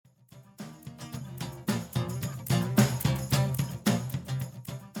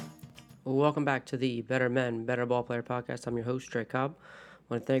Well, welcome back to the Better Men, Better Ball Player podcast. I'm your host, Trey Cobb. I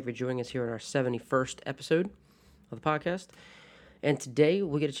want to thank you for joining us here in our 71st episode of the podcast. And today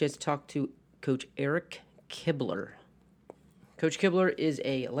we get a chance to talk to Coach Eric Kibler. Coach Kibler is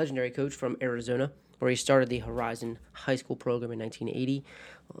a legendary coach from Arizona, where he started the Horizon High School program in 1980.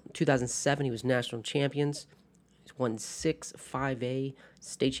 2007, he was national champions. He's won 6 5A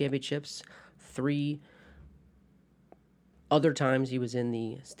state championships, 3 other times he was in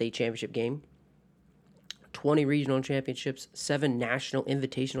the state championship game, 20 regional championships, 7 national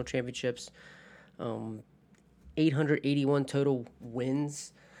invitational championships, 881 total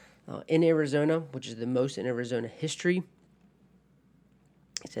wins in Arizona, which is the most in Arizona history.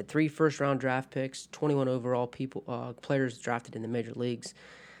 He's had 3 first-round draft picks, 21 overall players drafted in the major leagues,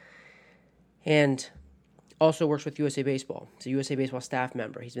 and also works with USA Baseball. He's a USA Baseball staff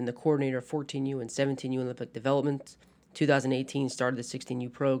member. He's been the coordinator of 14U and 17U Olympic development. 2018 started the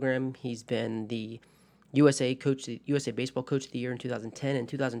 16U program. He's been the USA Baseball Coach of the Year in 2010. In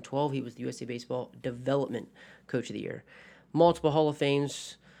 2012, he was the USA Baseball Development Coach of the Year. Multiple Hall of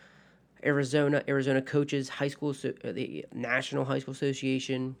Fames. Arizona coaches, the National High School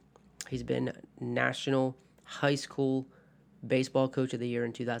Association. He's been National High School Baseball Coach of the Year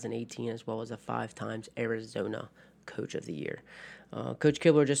in 2018, as well as a 5 times Arizona Coach of the Year. Coach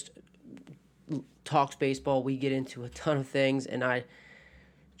Kibler just talks baseball. We get into a ton of things, and I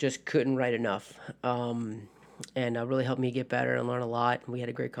just couldn't write enough. And really helped me get better and learn a lot. We had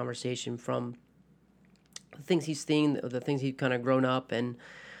a great conversation from the things he's seen, the things he's kind of grown up, and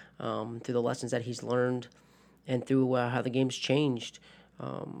through the lessons that he's learned, and through how the game's changed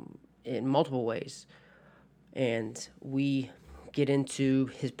in multiple ways. And we get into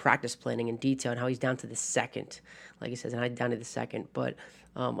his practice planning in detail and how he's down to the second, like he says, and I'm down to the second. But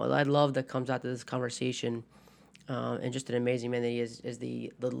what I love that comes out of this conversation, and just an amazing man that he is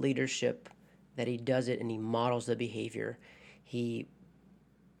the leadership that he does it, and he models the behavior. He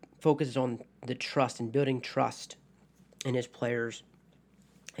focuses on the trust and building trust in his players,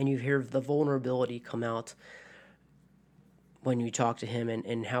 and you hear the vulnerability come out when you talk to him,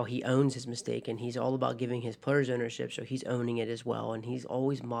 and how he owns his mistake, and he's all about giving his players ownership, so he's owning it as well, and he's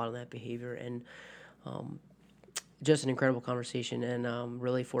always modeling that behavior, and just an incredible conversation, and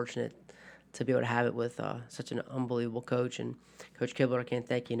really fortunate to be able to have it with such an unbelievable coach. And Coach Kibler, I can't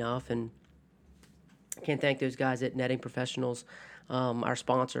thank you enough, and I can't thank those guys at Netting Professionals, our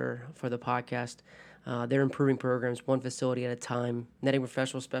sponsor for the podcast. They're improving programs one facility at a time. Netting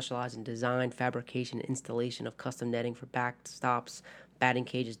Professionals specialize in design, fabrication, and installation of custom netting for backstops, batting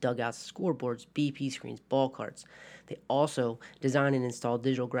cages, dugouts, scoreboards, BP screens, ball carts. They also design and install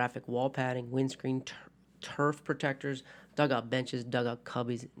digital graphic wall padding, windscreen, turf protectors, dugout benches, dugout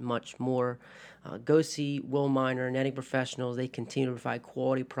cubbies, much more. Go see Will Miner, Netting Professionals. They continue to provide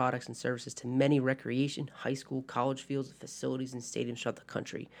quality products and services to many recreation, high school, college fields, facilities, and stadiums throughout the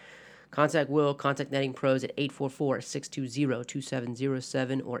country. Contact Netting Pros at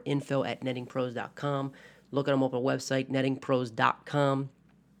 844-620-2707 or info@nettingpros.com. Look at them up on our website, nettingpros.com.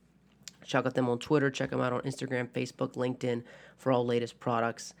 Check out them on Twitter. Check them out on Instagram, Facebook, LinkedIn for all latest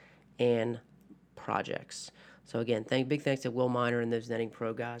products and projects. So again, big thanks to Will Miner and those Netting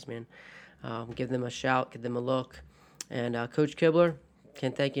Pro guys, man. Give them a shout, give them a look. And Coach Kibler,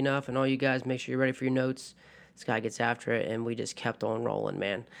 can't thank you enough. And all you guys, make sure you're ready for your notes. This guy gets after it, and we just kept on rolling,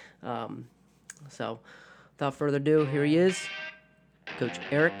 man. So without further ado, here he is, Coach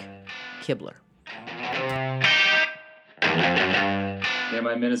Eric Kibler. Yeah,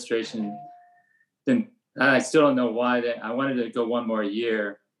 my administration didn't. I still don't know why. I wanted to go one more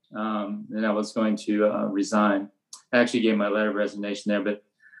year, and I was going to resign. I actually gave my letter of resignation there, but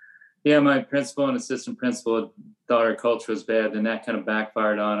yeah, my principal and assistant principal thought our culture was bad, and that kind of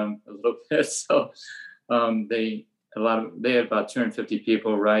backfired on them a little bit. So they had about 250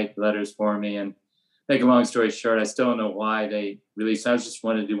 people write letters for me, and make a long story short, I still don't know why they released. I just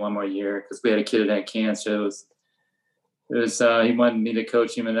wanted to do one more year because we had a kid that had cancer. It was he wanted me to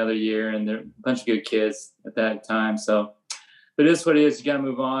coach him another year, and there are a bunch of good kids at that time. So, but it is what it is. You got to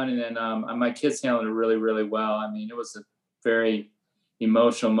move on. And then my kids handled it really, really well. I mean, it was a very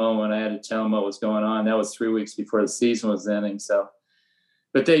emotional moment. I had to tell them what was going on. That was 3 weeks before the season was ending. So,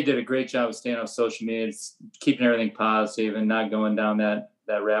 but they did a great job of staying on social media, keeping everything positive, and not going down that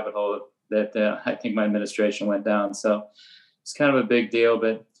rabbit hole that I think my administration went down. So it's kind of a big deal,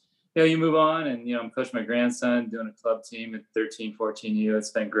 but you move on, and, I'm coaching my grandson, doing a club team at 13, 14U.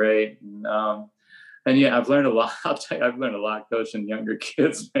 It's been great. And yeah, I've learned a lot. I'll tell you, I've learned a lot coaching younger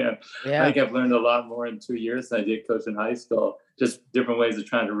kids, man. Yeah. I think I've learned a lot more in 2 years than I did coaching high school. Just different ways of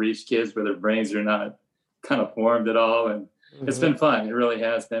trying to reach kids where their brains are not kind of formed at all. And It's been fun. It really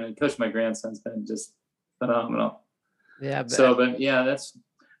has been. And Coach, my grandson's been just phenomenal. Yeah. But yeah,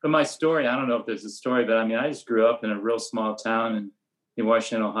 but my story, I don't know if there's a story, but I mean, I just grew up in a real small town in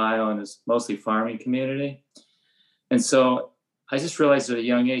Washington, Ohio, and it's mostly farming community. And so I just realized at a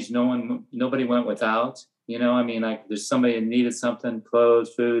young age, nobody went without, I mean, like there's somebody that needed something,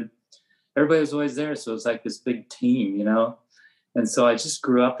 clothes, food, everybody was always there. So it's like this big team, And so I just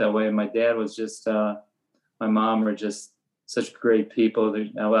grew up that way. My dad was just, my mom were just such great people.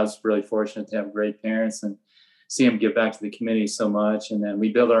 I was really fortunate to have great parents and see them give back to the community so much. And then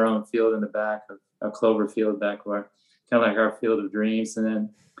we built our own field in the back of a clover field back where kind of like our field of dreams. And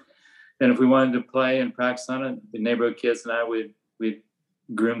then if we wanted to play and practice on it, the neighborhood kids and I we'd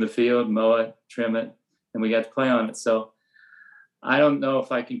groom the field, mow it, trim it, and we got to play on it. So I don't know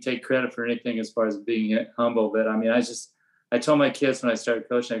if I can take credit for anything as far as being humble, but I mean, I told my kids when I started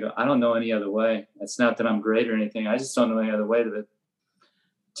coaching, I go, I don't know any other way. It's not that I'm great or anything. I just don't know any other way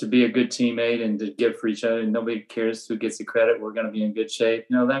to be a good teammate and to give for each other. And nobody cares who gets the credit. We're going to be in good shape,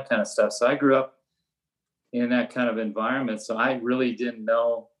 that kind of stuff. So I grew up in that kind of environment. So I really didn't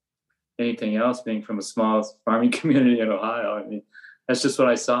know anything else being from a small farming community in Ohio. I mean, that's just what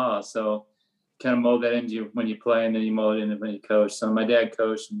I saw. So kind of mold that into you when you play, and then you mold it into when you coach. So my dad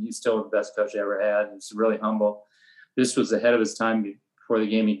coached, and he's still the best coach I ever had. He's really humble. This was ahead of his time before the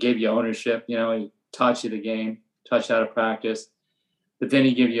game. He gave you ownership. He taught you the game, taught you how to practice. But then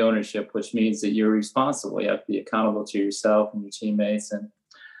he gave you ownership, which means that you're responsible. You have to be accountable to yourself and your teammates. And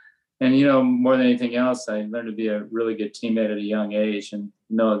more than anything else, I learned to be a really good teammate at a young age and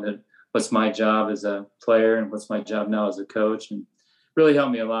know that what's my job as a player and what's my job now as a coach, and really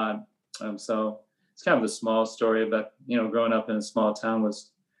helped me a lot. So it's kind of a small story, but growing up in a small town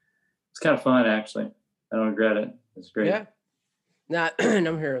it's kind of fun, actually. I don't regret it. It's great. Yeah. Now, and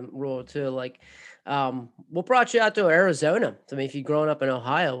I'm here in rural too. Like, what brought you out to Arizona? I mean, if you're growing up in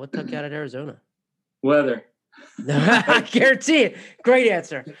Ohio, what took you out of Arizona? Weather. I guarantee it. Great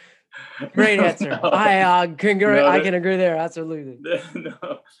answer. Great answer. No. I can agree there. Absolutely.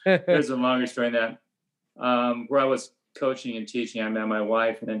 No, there's a longer story in that. Where I was coaching and teaching, I met my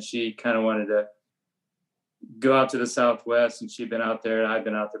wife, and then she kind of wanted to go out to the Southwest, and she'd been out there, and I'd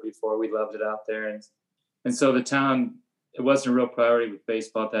been out there before. We loved it out there. And so the town, it wasn't a real priority with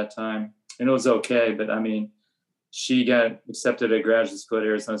baseball at that time. And it was okay, but I mean, she got accepted at graduate school at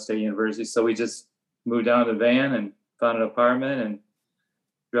Arizona State University. So we just moved down to the van and found an apartment and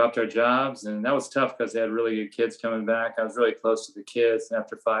dropped our jobs. And that was tough because they had really good kids coming back. I was really close to the kids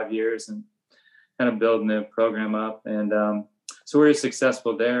after 5 years and kind of building the program up. And so we were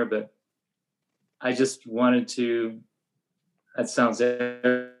successful there, but I just wanted to, that sounds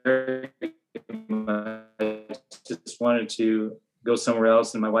arrogant, I just wanted to go somewhere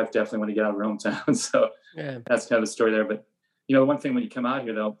else. And my wife definitely wanted to get out of her hometown. So yeah, that's kind of the story there. But one thing when you come out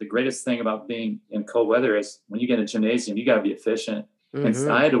here, though, the greatest thing about being in cold weather is when you get in a gymnasium, you got to be efficient. Mm-hmm.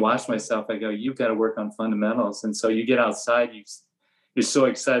 And I had to watch myself. I go, you've got to work on fundamentals. And so you get outside, you're so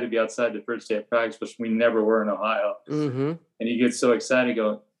excited to be outside the first day of practice, which we never were in Ohio. Mm-hmm. And you get so excited,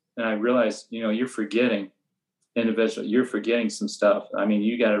 and I realized, you're forgetting you're forgetting some stuff. I mean,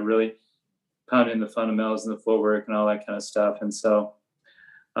 you got to really pound in the fundamentals and the footwork and all that kind of stuff. And so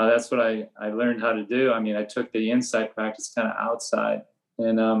that's what I learned how to do. I mean, I took the inside practice kind of outside,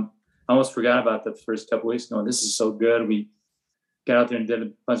 and I almost forgot about the first couple of weeks going, this is so good. We got out there and did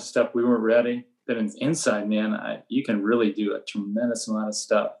a bunch of stuff. We weren't ready. But inside, man, you can really do a tremendous amount of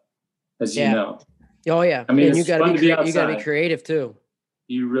stuff, as you know. Oh yeah. I mean, and you got to be creative too.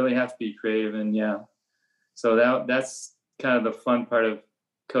 You really have to be creative, and so that's kind of the fun part of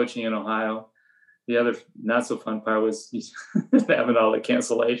coaching in Ohio. The other not so fun part was having all the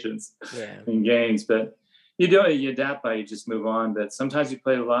cancellations in games, but you adapt by, you just move on. But sometimes you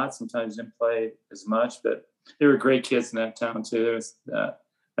played a lot, sometimes you didn't play as much, but there were great kids in that town too. There was,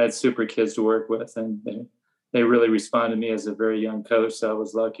 I had super kids to work with, and they really responded to me as a very young coach. So I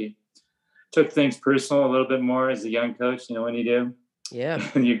was lucky. Took things personal a little bit more as a young coach, when you do. Yeah.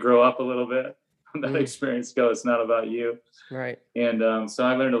 And you grow up a little bit. That experience goes, it's not about you. Right. And so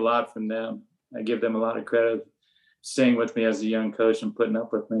I learned a lot from them. I give them a lot of credit, staying with me as a young coach and putting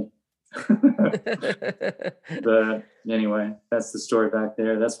up with me. But anyway, that's the story back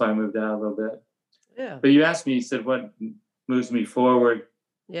there. That's why I moved out a little bit. Yeah. But you asked me, you said, what moves me forward?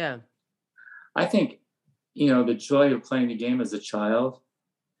 Yeah. I think, the joy of playing the game as a child,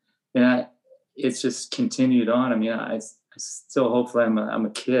 and it's just continued on. I mean, I still, hopefully I'm a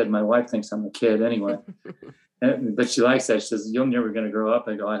kid. My wife thinks I'm a kid anyway, but she likes that. She says, you're never going to grow up.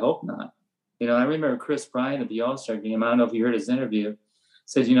 I go, I hope not. I remember Chris Bryant at the All-Star game. I don't know if you heard his interview.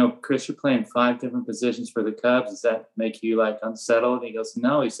 said, Chris, you're playing 5 different positions for the Cubs. Does that make you like unsettled? And he goes,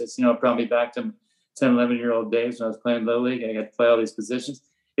 no. He says, it brought me back to 10, 11-year-old days when I was playing Little League. I got to play all these positions.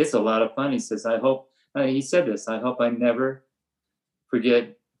 It's a lot of fun. He says, he said this, I hope I never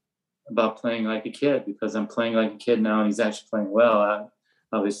forget about playing like a kid, because I'm playing like a kid now, and he's actually playing well,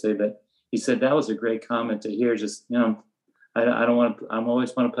 obviously. But he said that was a great comment to hear. Just, I don't want to, I'm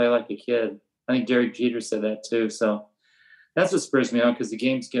always want to play like a kid. I think Derek Jeter said that too. So that's what spurs me on, because the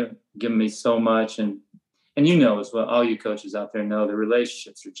game's given me so much. And as well, all you coaches out there know the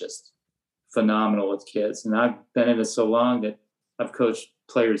relationships are just phenomenal with kids. And I've been in it so long that I've coached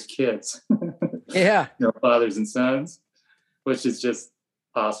players' kids, Yeah. Fathers and sons, which is just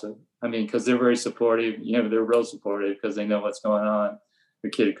awesome. I mean, because they're very supportive. They're real supportive because they know what's going on.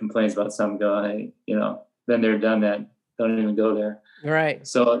 Your kid complains about something, go, hey, then they're done that. Don't even go there. Right.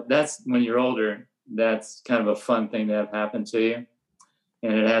 So that's when you're older, that's kind of a fun thing to have happen to you.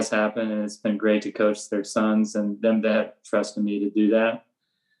 And it has happened, and it's been great to coach their sons and them to have trusted me to do that.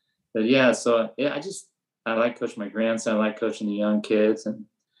 But I like coaching my grandson. I like coaching the young kids. And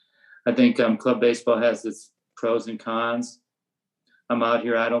I think club baseball has its pros and cons. I'm out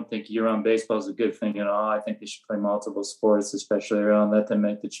here. I don't think year-round baseball is a good thing at all. I think they should play multiple sports, especially around, let them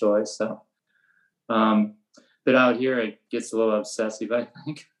make the choice. So, but out here it gets a little obsessive, I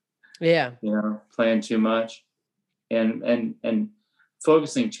think. Yeah. Playing too much and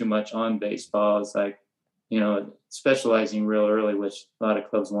focusing too much on baseball is like, specializing real early, which a lot of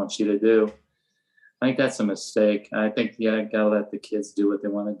clubs want you to do. I think that's a mistake. I think, gotta let the kids do what they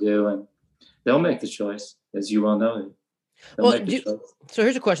want to do, and they'll make the choice, as you well know. So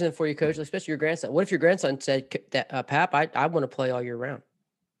here's a question for you, Coach, especially your grandson. What if your grandson said that, Pap, I want to play all year round?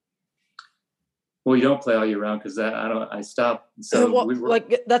 Well, you don't play all year round, because I stopped. So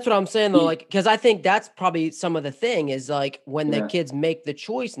that's what I'm saying though. Because I think that's probably some of the thing is like when the kids make the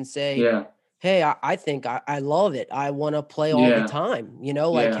choice and say, hey, I think I love it. I want to play all the time.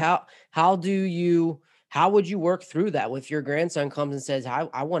 How would you work through that if your grandson comes and says,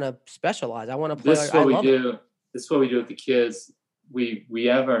 I want to specialize. I want to play. This is what we do. This is what we do with the kids. We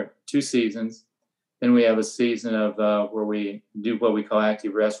have our 2 seasons. Then we have a season of where we do what we call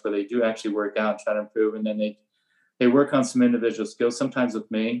active rest, where they do actually work out and try to improve. And then they work on some individual skills, sometimes with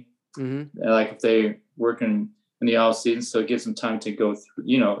me, like if they work in the off season. So it gives them time to go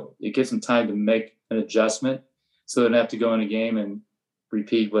through, it gives them time to make an adjustment, so they don't have to go in a game and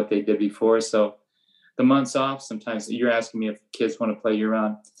repeat what they did before. So the months off, sometimes you're asking me if kids want to play year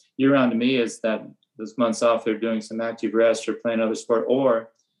round. Year round to me is that those months off, they're doing some active rest or playing other sport, or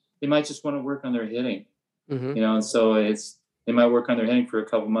they might just want to work on their hitting, and so they might work on their hitting for a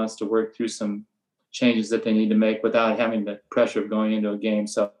couple months to work through some changes that they need to make without having the pressure of going into a game.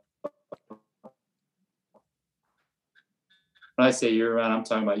 So when I say year round, I'm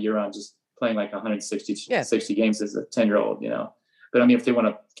talking about year round, just playing like 160 60 games as a 10-year-old, But I mean, if they want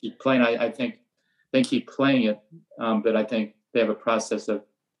to keep playing, I think they keep playing it. But I think they have a process of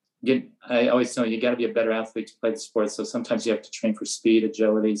I always tell you got to be a better athlete to play the sport. So sometimes you have to train for speed,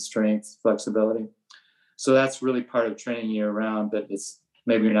 agility, strength, flexibility. So that's really part of training year round, but it's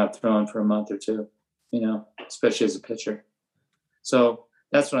maybe you're not throwing for a month or two, especially as a pitcher. So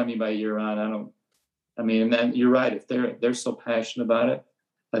that's what I mean by year round. And then you're right. If they're so passionate about it,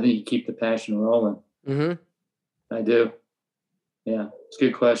 I think you keep the passion rolling. I do. Yeah. It's a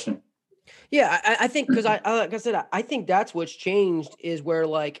good question. Yeah. I think, cause like I said, I think that's what's changed is where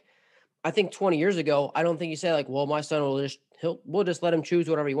I think 20 years ago, I don't think you say like, well, my son we'll just let him choose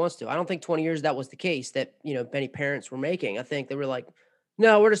whatever he wants to. I don't think 20 years that was the case that, many parents were making. I think they were like,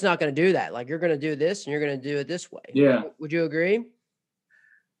 no, we're just not going to do that. Like, you're going to do this and you're going to do it this way. Yeah. Would you agree?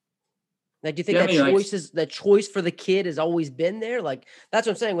 Like, do you think that choice for the kid has always been there? Like, that's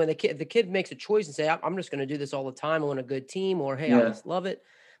what I'm saying. When the kid makes a choice and say, I'm just going to do this all the time. I want a good team, or, hey, I just love it.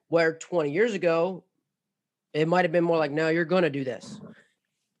 Where 20 years ago, it might've been more like, no, you're going to do this.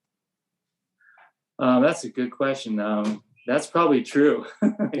 That's a good question. That's probably true.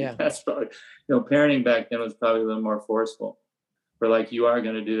 Yeah. That's probably, parenting back then was probably a little more forceful. Or like, you are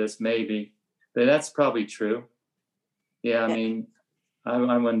going to do this, maybe. But that's probably true. Yeah, I mean,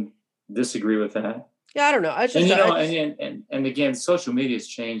 I wouldn't disagree with that. Yeah, I don't know. And again, social media has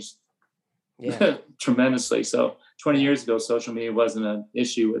changed tremendously. So 20 years ago, social media wasn't an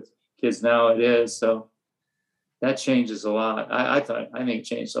issue with kids. Now it is. So that changes a lot. I think it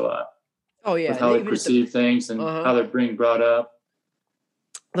changed a lot. Oh yeah, with how they perceive things and how they're being brought up.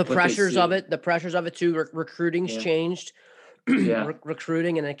 The pressures of it too. Recruiting's changed.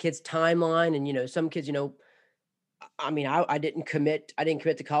 Recruiting and a kid's timeline, and some kids, I mean, I didn't commit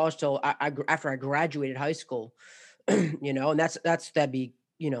to college till after I graduated high school. And that'd be,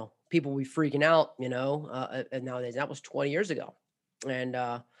 people be freaking out, nowadays. That was 20 years ago. And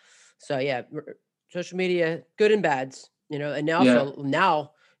so yeah, social media, good and bads, and now, Yeah. so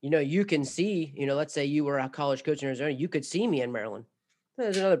now, you can see, let's say you were a college coach in Arizona, you could see me in Maryland.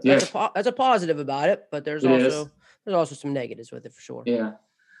 There's another, Yeah, that's a positive about it, but it is. there's also some negatives with it for sure. Yeah.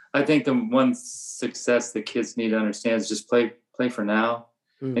 I think the one success that kids need to understand is just play for now.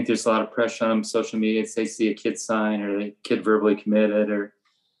 I think there's a lot of pressure on them, social media. If they see a kid sign or a kid verbally committed, and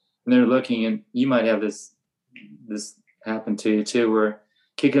they're looking, and you might have this happen to you too, where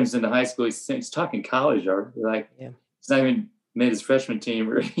kid comes into high school, he's talking college, or like, he's not even made his freshman team,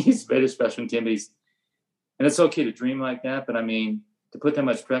 or he's made his freshman team, and it's okay to dream like that. But I mean, to put that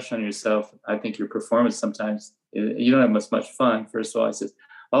much pressure on yourself, I think your performance sometimes, you don't have much fun. First of all, I said,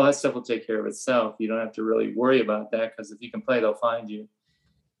 all that stuff will take care of itself. You don't have to really worry about that, because if you can play, they'll find you.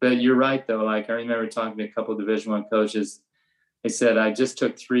 But you're right, though. Like, I remember talking to a couple of Division I coaches. They said, I just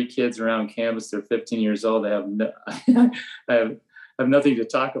took 3 kids around campus. They're 15 years old. They have I have nothing to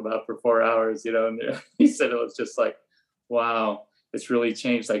talk about for 4 hours, And he said it was just like, wow, it's really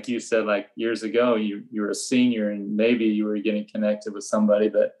changed. Like you said, like years ago, you were a senior and maybe you were getting connected with somebody.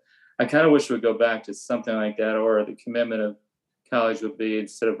 But I kind of wish we would go back to something like that, or the commitment of college would be,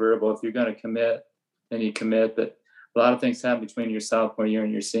 instead of verbal, if you're going to commit, then you commit. But a lot of things happen between your sophomore year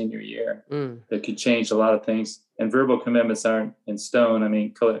and your senior year that could change a lot of things. And verbal commitments aren't in stone. I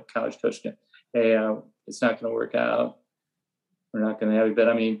mean, college coach can, hey, it's not going to work out. We're not going to have it. But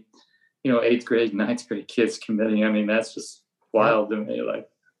I mean, 8th grade, 9th grade kids committing. I mean, that's just wild to me. Like,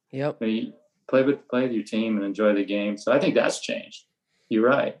 I mean, play with your team and enjoy the game. So I think that's changed. You're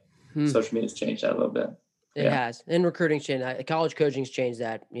right. Social media's changed that a little bit. It has. And recruiting's changed that. College coaching's changed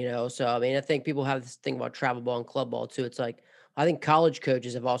that, So, I mean, I think people have this thing about travel ball and club ball too. It's like, I think college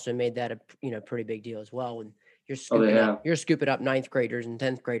coaches have also made that a, pretty big deal as well. When you're scooping up 9th graders and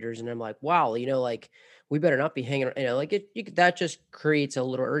 10th graders. And I'm like, wow, like, we better not be hanging, like that just creates a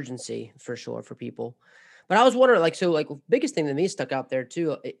little urgency for sure for people. But I was wondering, like, so like biggest thing that me stuck out there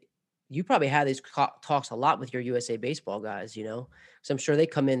too, you probably had these talks a lot with your USA baseball guys, because I'm sure they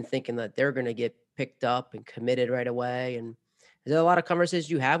come in thinking that they're going to get picked up and committed right away. And is there a lot of conversations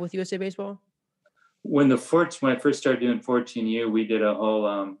you have with USA baseball? When I first started doing 14U, we did a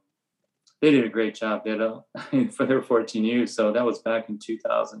whole, they did a great job for their 14U. So that was back in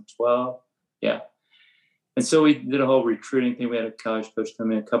 2012. Yeah. And so we did a whole recruiting thing. We had a college coach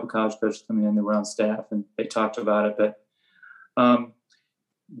come in, a couple college coaches come in, they were on staff and they talked about it. But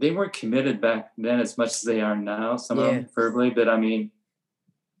they weren't committed back then as much as they are now, some of them verbally. But I mean,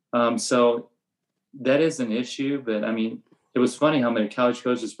 so that is an issue. But I mean, it was funny how many college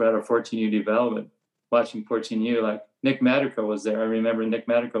coaches were at our 14U development watching 14U. Like Nick Madrigal was there. I remember Nick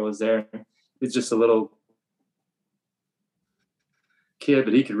Madrigal was there. He's just a little kid,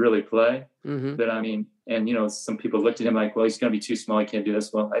 but he could really play. But I mean, and some people looked at him like, well, he's going to be too small. He can't do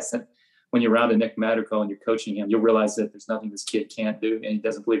this. Well, I said, when you're around a Nick Madrigal and you're coaching him, you'll realize that there's nothing this kid can't do, and he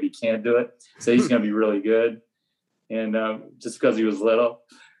doesn't believe he can't do it. So he's going to be really good. And just because he was little,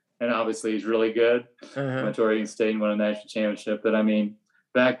 and obviously he's really good. Went to Oregon State and won a national championship. But I mean,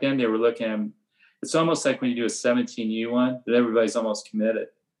 back then they were looking at him. It's almost like when you do a 17U one, that everybody's almost committed.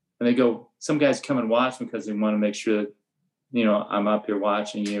 And they go, some guys come and watch because they want to make sure that, I'm up here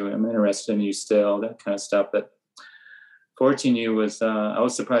watching you. I'm interested in you still, that kind of stuff. But 14U was, I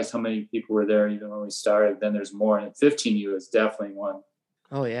was surprised how many people were there even when we started. Then there's more. And 15U is definitely one.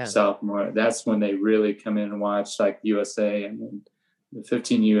 Oh, yeah. Sophomore. That's when they really come in and watch, like USA. And then the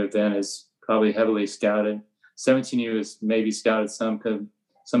 15U event is probably heavily scouted. 17U is maybe scouted some, because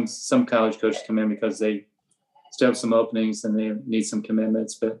some college coaches come in because they still have some openings and they need some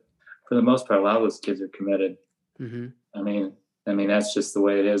commitments. But for the most part, a lot of those kids are committed. I mean, that's just the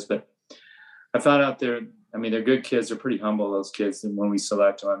way it is. But I found out they're good kids. They're pretty humble, those kids. And when we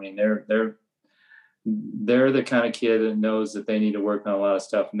select them, I mean, they're the kind of kid that knows that they need to work on a lot of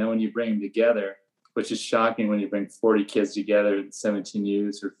stuff. And then when you bring them together, which is shocking when you bring 40 kids together, 17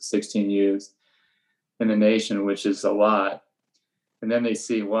 U's or 16 U's in the nation, which is a lot. And then they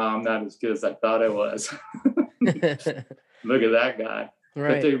see, wow, I'm not as good as I thought I was. Look at that guy.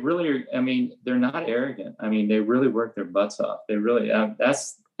 Right. But they really, they're not arrogant. I mean, they really work their butts off. They really,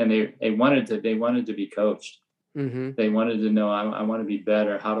 they wanted to be coached. They wanted to know, I want to be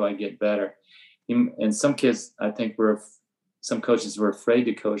better. How do I get better? And some kids, I think some coaches were afraid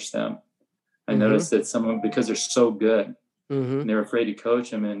to coach them. I noticed that some of them, because they're so good, and they're afraid to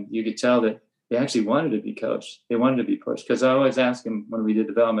coach them. And you could tell that they actually wanted to be coached. They wanted to be pushed. Because I always ask them when we did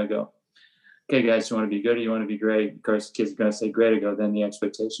development, I go, okay, guys, you want to be good or you want to be great? Of course, kids are going to say great. I go, then the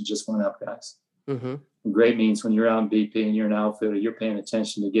expectation just went up, guys. Mm-hmm. Great means when you're out in BP and you're an outfielder, you're paying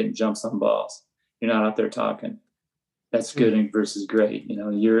attention to getting jumps on balls. You're not out there talking. That's good versus great. You know,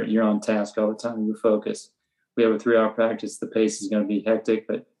 you're on task all the time. You're focused. We have a 3-hour practice. The pace is going to be hectic,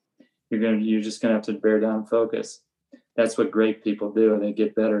 but you're just going to have to bear down and focus. That's what great people do. They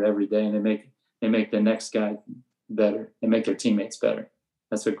get better every day, and they make the next guy better. They make their teammates better.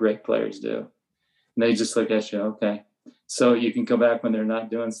 That's what great players do. And they just look at you, okay. So you can go back when they're not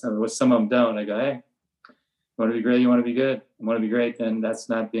doing something. What some of them don't. I go, hey, you want to be great? You want to be good? You want to be great? Then that's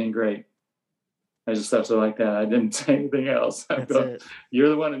not being great. I just left it like that. I didn't say anything else. You're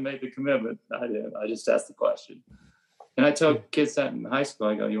the one who made the commitment. I did. I just asked the question. And I tell kids that in high school.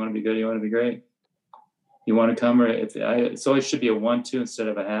 I go, you want to be good? You want to be great? You want to come? Or so it should be a 1-2 instead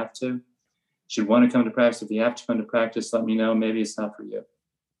of a have to. You should want to come to practice. If you have to come to practice, let me know. Maybe it's not for you.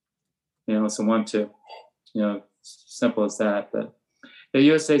 You know, it's a 1-2. You know, simple as that. But the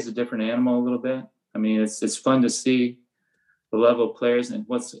USA is a different animal a little bit. I mean, it's fun to see the level of players. And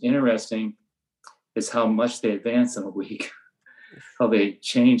what's interesting is how much they advance in a week, how they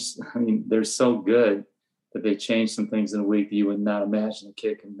change. I mean, they're so good that they change some things in a week that you would not imagine a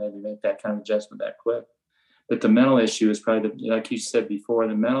kid can maybe make that kind of adjustment that quick. But the mental issue is probably, like you said before,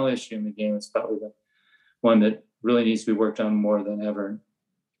 the mental issue in the game is probably the one that really needs to be worked on more than ever.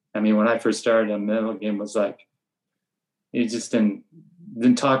 I mean, when I first started, the mental game was like, you just didn't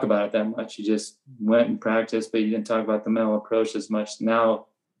talk about it that much. You just went and practiced, but you didn't talk about the mental approach as much. Now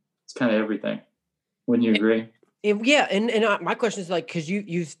it's kind of everything. Wouldn't you agree? Yeah, and my question is like, because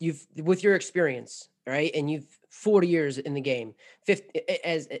you've with your experience, right, and you've 40 years in the game, 50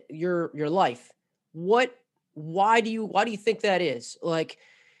 as your life. Why do you think that is? Like,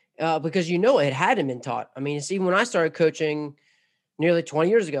 because it hadn't been taught. I mean, see, when I started coaching nearly 20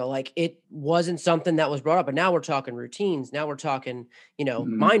 years ago, like it wasn't something that was brought up. But now we're talking routines. Now we're talking,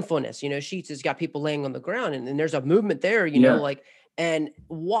 mindfulness. Sheets has got people laying on the ground, and there's a movement there. Like. And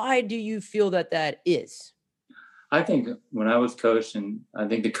why do you feel that is? I think when I was coached, and I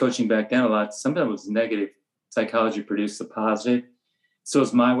think the coaching back then a lot, sometimes it was negative. Psychology produced the positive. So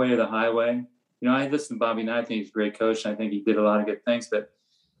it's my way or the highway. I listened to Bobby Knight. I think he's a great coach. I think he did a lot of good things. But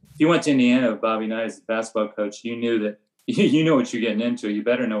if you went to Indiana with Bobby Knight as a basketball coach, you knew that you know what you're getting into. You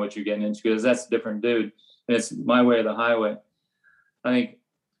better know what you're getting into because that's a different dude. And it's my way or the highway. I think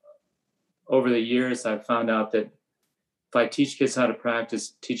over the years, I've found out that if I teach kids how to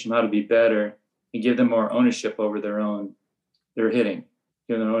practice, teach them how to be better, and give them more ownership over their hitting,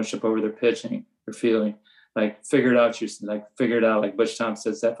 give them ownership over their pitching, their fielding, like figure it out, like Butch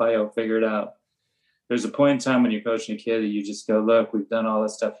Thompson says, FIO, figure it out. There's a point in time when you're coaching a kid that you just go, look, we've done all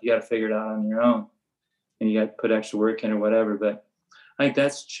this stuff. You got to figure it out on your own, and you got to put extra work in or whatever. But I think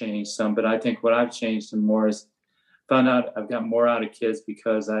that's changed some. But I think what I've changed some more is found out I've got more out of kids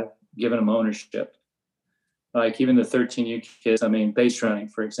because I've given them ownership. Like even the 13U kids, base running,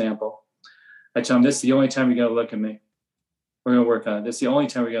 for example. I tell them, this is the only time you're going to look at me. We're going to work on it. This is the only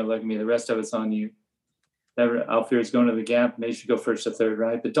time we're going to look at me. The rest of it's on you. That outfielder's going to the gap. Maybe you should go first or third,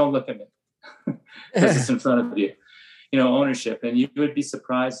 right? But don't look at me because it's in front of you. Ownership. And you would be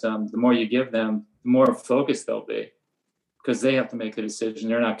surprised. The more you give them, the more focused they'll be because they have to make the decision.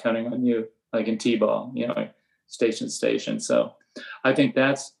 They're not counting on you like in T-ball, station to station. So I think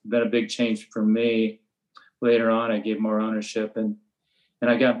that's been a big change for me. Later on, I gave more ownership and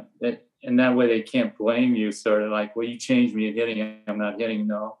I got it. And that way they can't blame you sort of like, well, you changed me at hitting. I'm not hitting.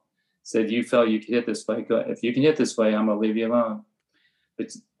 No. Said you felt you could hit this way. Go. If you can hit this way, I'm going to leave you alone.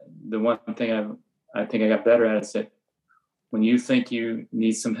 It's the one thing I think I got better at is that when you think you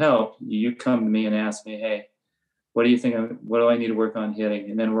need some help, you come to me and ask me, hey, what do you think? What do I need to work on hitting?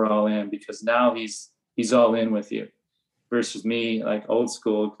 And then we're all in because now he's all in with you versus me, like old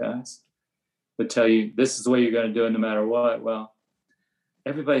school guys would tell you, this is the way you're going to do it no matter what. Well,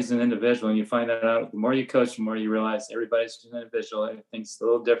 everybody's an individual, and you find that out. The more you coach, the more you realize everybody's an individual. Everything's a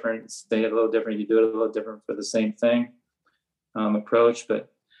little different. Say it a little different. You do it a little different for the same thing, approach.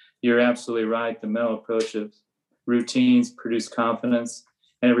 But you're absolutely right. The mental approach of routines produce confidence,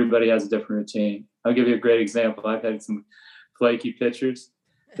 and everybody has a different routine. I'll give you a great example. I've had some flaky pitchers.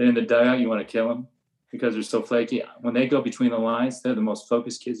 They're in the dugout. You want to kill them because they're so flaky. When they go between the lines, they're the most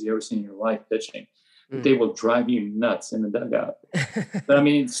focused kids you've ever seen in your life pitching. They will drive you nuts in the dugout.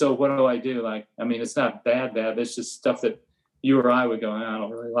 But so what do I do? It's not bad, but it's just stuff that you or I would go, I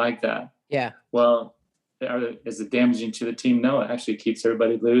don't really like that. Yeah. Well, is it damaging to the team? No, it actually keeps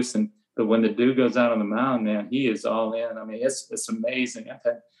everybody loose. But when the dude goes out on the mound, man, he is all in. It's amazing. I've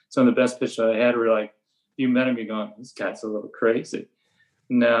had some of the best pitchers I had were like, you met him, you're going, this guy's a little crazy.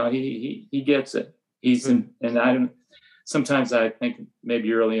 No, he gets it. He's in, and I don't. sometimes I think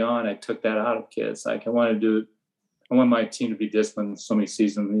maybe early on I took that out of kids. Like I want my team to be disciplined so many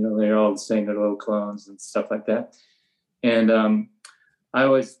seasons. You know, they're all the same, they're little clones and stuff like that. And I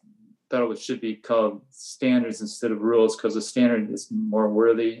always thought it should be called standards instead of rules, because a standard is more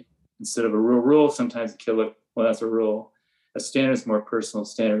worthy instead of a rule. Rule, sometimes a kid look, well, that's a rule. A standard is more personal,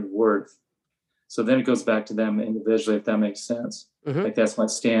 standard of worth. So then it goes back to them individually, if that makes sense. Mm-hmm. Like that's my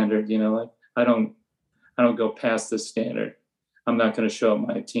standard, you know, like I don't go past this standard. I'm not going to show up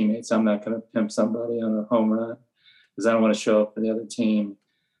my teammates. I'm not going to pimp somebody on a home run because I don't want to show up for the other team.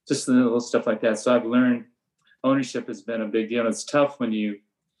 Just the little stuff like that. So I've learned ownership has been a big deal. And it's tough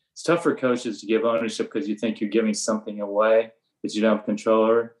for coaches to give ownership because you think you're giving something away that you don't have control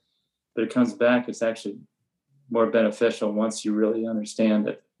over. But it comes back, it's actually more beneficial once you really understand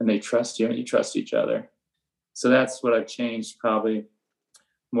it and they trust you and you trust each other. So that's what I've changed probably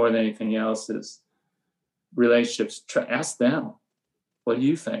more than anything else is relationships. Ask them, what do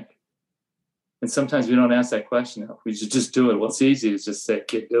you think? And sometimes we don't ask that question. We should just do it. Well, it's easy to just say,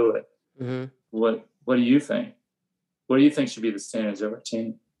 kid, do it. Mm-hmm. What do you think? What do you think should be the standards of our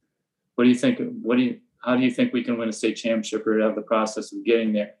team? What do you think? How do you think we can win a state championship or have the process of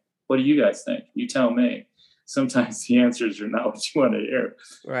getting there? What do you guys think? You tell me. Sometimes the answers are not what you want to hear.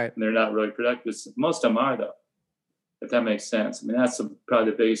 Right. And they're not really productive. Most of them are, though, if that makes sense. I mean, that's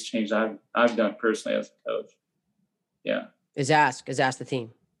probably the biggest change I've done personally as a coach. Yeah. Is ask the team.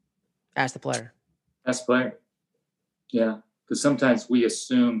 Ask the player. Ask the player. Yeah. Because sometimes we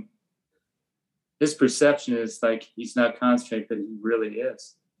assume his perception is like he's not concentrating, but he really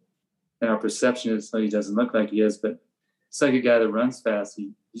is. And our perception is he doesn't look like he is, but it's like a guy that runs fast.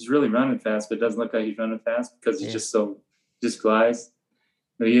 He's really running fast, but it doesn't look like he's running fast because he's just glides.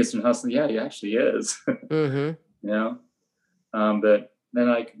 But he isn't hustling. Yeah, he actually is. Mm-hmm. You know? But then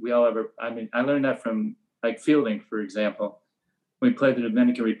I learned that from like fielding, for example. When we played the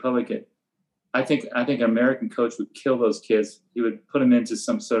Dominican Republic, I think an American coach would kill those kids. He would put them into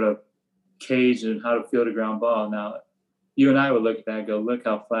some sort of cage and how to field a ground ball. Now, you and I would look at that and go, look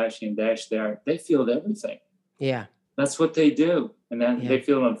how flashy and dashed they are. They field everything. Yeah. That's what they do. And then they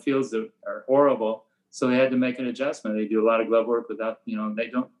field on fields that are horrible. So they had to make an adjustment. They do a lot of glove work without,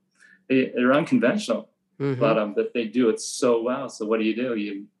 they're unconventional, mm-hmm. a lot of them, but they do it so well. So what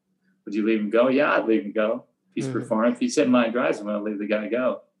do? Would you leave him go? Yeah, I'd leave him go. If he's performing, if he's hitting line drives, I'm going to leave the guy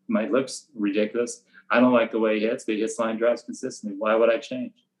go. It might look ridiculous. I don't like the way he hits, but he hits line drives consistently. Why would I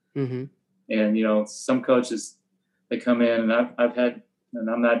change? Mm-hmm. And, some coaches, they come in and I've had, and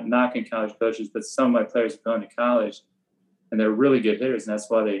I'm not knocking college coaches, but some of my players have gone to college and they're really good hitters. And that's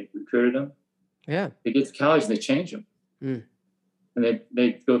why they recruited them. Yeah. They get to college and they change them. Mm. And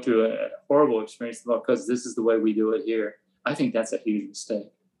they go through a horrible experience because this is the way we do it here. I think that's a huge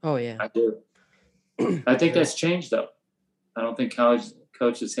mistake. Oh, yeah. I do. I think that's changed, though. I don't think college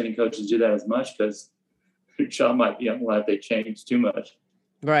coaches, hitting coaches do that as much because your job might be unlikely if they change too much.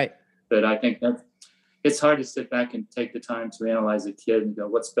 Right. But I think that it's hard to sit back and take the time to analyze a kid and go,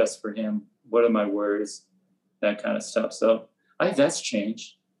 what's best for him? What are my words? That kind of stuff. So I think that's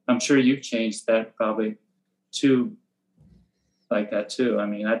changed. I'm sure you've changed that probably too, like that too. I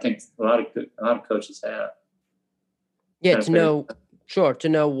mean, I think a lot of coaches have. Yeah, to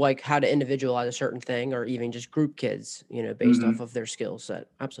know like how to individualize a certain thing or even just group kids, based off of their skill set.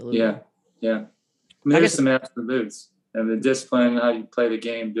 Absolutely. Yeah. Yeah. I mean, there's some absolutes and the discipline, how you play the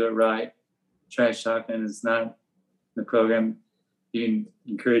game, do it right. Trash talking is not the program. You can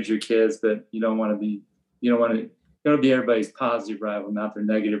encourage your kids, but you don't want to be everybody's positive rival, not their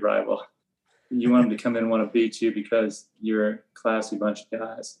negative rival. You want them to come in and want to beat you because you're a classy bunch of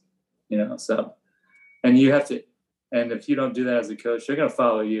guys, so, and you have to, and if you don't do that as a coach, they're going to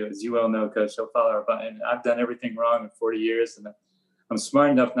follow you. As you well know, coach, they'll follow our button. I've done everything wrong in 40 years and I'm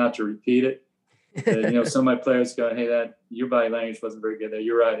smart enough not to repeat it. Some of my players go, hey, your body language wasn't very good there.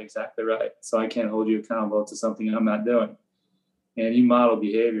 You're right, exactly right. So I can't hold you accountable to something I'm not doing. And you model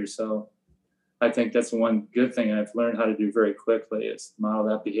behavior. So I think that's one good thing I've learned how to do very quickly is model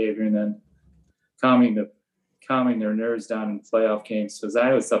that behavior and then calming their nerves down in playoff games. Because I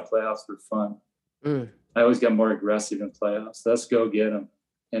always thought playoffs were fun. I always got more aggressive in playoffs. Let's go get them.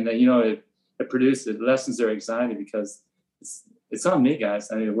 And then, it lessens their anxiety because it's on me,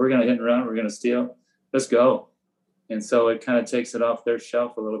 guys. I mean, we're going to hit and run. We're going to steal. Let's go. And so it kind of takes it off their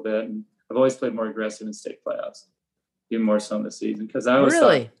shelf a little bit. And I've always played more aggressive in state playoffs, even more so in the season. Because I always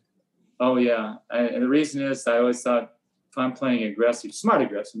thought, oh, yeah. And the reason is I always thought if I'm playing aggressive, smart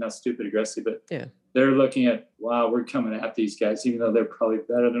aggressive, not stupid aggressive, but they're looking at, wow, we're coming at these guys, even though they're probably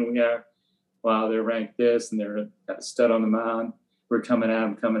better than we are. Wow, they're ranked this and they're got a stud on the mound. We're coming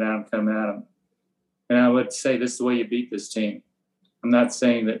at them. And I would say, this is the way you beat this team. I'm not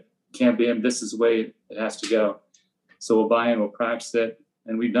saying that can't be him. This is the way it has to go. So we'll buy in, we'll practice it.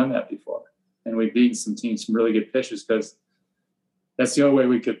 And we've done that before. And we've beaten some teams, some really good pitchers, because that's the only way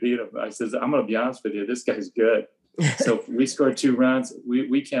we could beat them. I says, I'm going to be honest with you. This guy's good. So if we score 2 runs,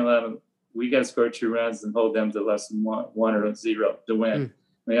 we can't let them. We got to score 2 runs and hold them to less than one or 0 to win.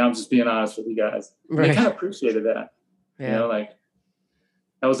 I mean, I'm just being honest with you guys. Right. They kind of appreciated that. Yeah. You know, like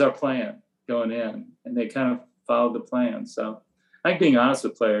that was our plan going in, and they kind of followed the plan. So I think being honest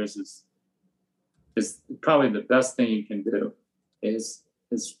with players is probably the best thing you can do. Is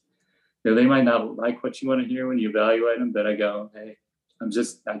you know, they might not like what you want to hear when you evaluate them, but I go, hey,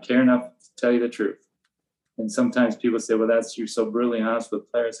 I care enough to tell you the truth. And sometimes people say, well, you're so brutally honest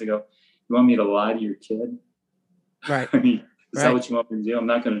with players. I go, you want me to lie to your kid? Right. I mean, is that what you want me to do? I'm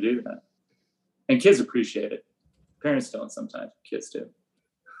not going to do that. And kids appreciate it. Parents don't sometimes. Kids do.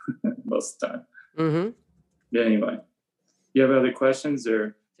 Most of the time. Mm-hmm. But anyway, you have other questions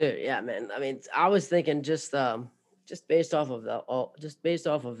or? Dude, yeah, man. I mean, I was thinking just based off of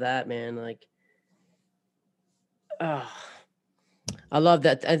that, man, like, I love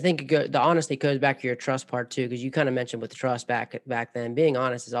that. I think the honesty goes back to your trust part too, because you kind of mentioned with the trust back then. Being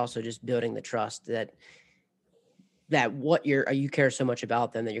honest is also just building the trust that what you care so much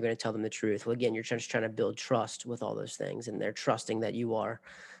about them that you're going to tell them the truth. Well, again, you're just trying to build trust with all those things, and they're trusting that you are,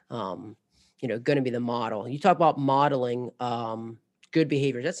 you know, going to be the model. You talk about modeling good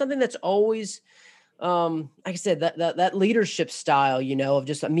behaviors. That's something that's always, like I said, that leadership style, you know, of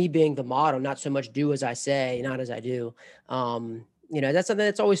just me being the model, not so much do as I say, not as I do. You know, that's something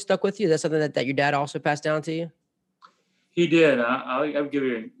that's always stuck with you. That's something that your dad also passed down to you. He did. I'll give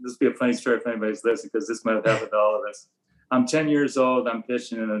you, this will be a funny story if anybody's listening, because this might have happened to all of us. I'm 10 years old. I'm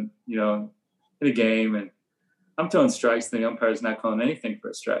pitching in a game, and I'm throwing strikes, and the umpire's not calling anything for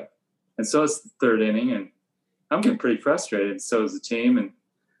a strike. And so it's the 3rd inning, and I'm getting pretty frustrated. So is the team. And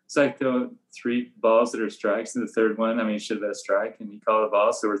so I throw 3 balls that are strikes, and the 3rd one, I mean, it should have been a strike, and he called a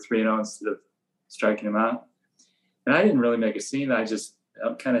ball. So we're 3-0 instead of striking him out. And I didn't really make a scene. I just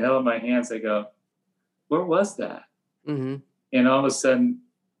kind of held up my hands. I go, where was that? Mm-hmm. And all of a sudden,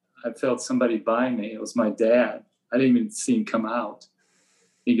 I felt somebody by me. It was my dad. I didn't even see him come out.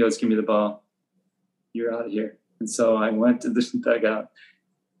 He goes, give me the ball. You're out of here. And so I went to the dugout,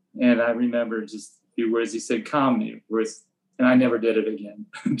 and I remember just a few words. He said, calm me. And I never did it again.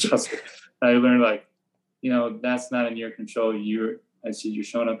 Just I learned, like, you know, that's not in your control. I said, you're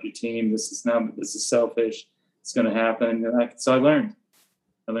showing up your team. This is selfish. It's going to happen. So I learned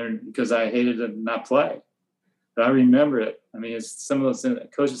because I hated to not play. But I remember it. I mean, it's some of those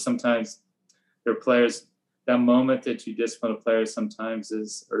coaches sometimes, their players, that moment that you discipline a player sometimes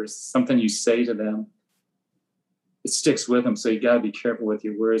or something you say to them, it sticks with them. So you got to be careful with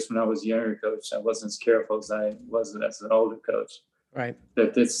your words. When I was a younger coach, I wasn't as careful as I was as an older coach. Right.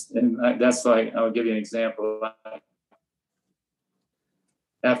 That's like, I'll give you an example.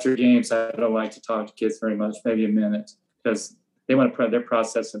 After games, I don't like to talk to kids very much, maybe a minute, because they want to their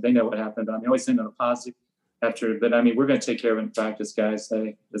process and they know what happened. I mean, always think on a positive but I mean, we're going to take care of it in practice, guys.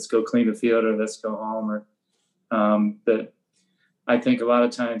 Hey, let's go clean the field, or let's go home. But I think a lot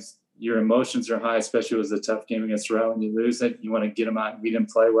of times your emotions are high, especially if it was a tough game against Raleigh and you lose it. You want to get them out. We didn't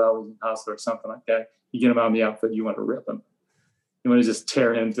play well, we didn't hustle or something like that. You get them out in the outfield, you want to rip them. You want to just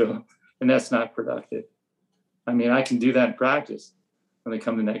tear into them, and that's not productive. I mean, I can do that in practice. When they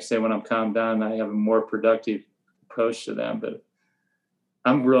come the next day, when I'm calmed down, I have a more productive approach to them. But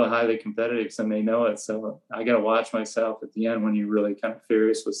I'm really highly competitive, and they know it. So I got to watch myself at the end when you're really kind of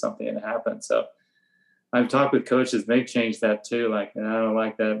furious with something that happened. So I've talked with coaches. They've changed that too. Like, and I don't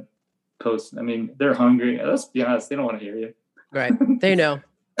like that post. I mean, they're hungry. Let's be honest. They don't want to hear you. Right. They know.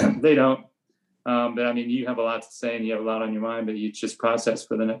 They don't. But I mean, you have a lot to say and you have a lot on your mind, but you just process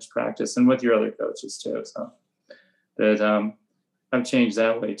for the next practice and with your other coaches too. So that I've changed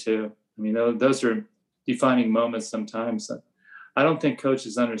that way too. I mean, those are defining moments sometimes. I don't think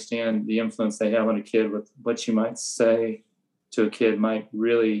coaches understand the influence they have on a kid. With what you might say to a kid might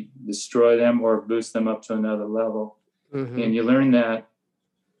really destroy them or boost them up to another level. Mm-hmm. And you learn that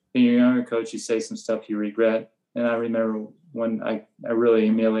in your younger coach, you say some stuff you regret. And I remember when I really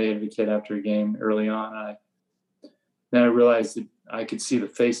humiliated a kid after a game early on. Then I realized that I could see the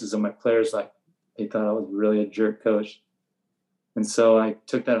faces of my players, like they thought I was really a jerk coach. And so I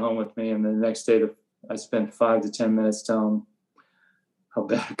took that home with me. And the next day I spent 5 to 10 minutes telling them how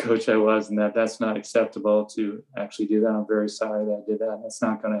bad a coach I was, and that's not acceptable to actually do that. I'm very sorry that I did that. That's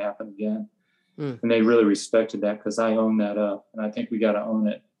not going to happen again. And they really respected that because I own that up. And I think we got to own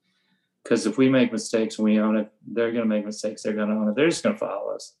it. Because if we make mistakes and we own it, they're going to make mistakes. They're going to own it. They're just going to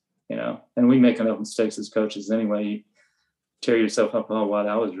follow us. and we make enough mistakes as coaches anyway. You tear yourself up. Oh, wow,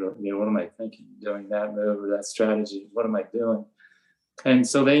 that was really good. What am I thinking? Doing that move or that strategy? What am I doing? And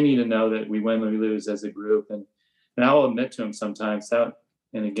so they need to know that we win or we lose as a group. And I'll admit to them sometimes out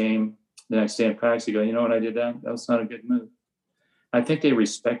in a game, the next day in practice, you go, you know what, I did that? That was not a good move. I think they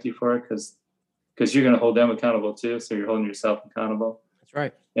respect you for it because you're going to hold them accountable too. So you're holding yourself accountable. That's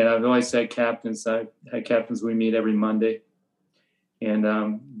right. And I've always had captains. I had captains we meet every Monday.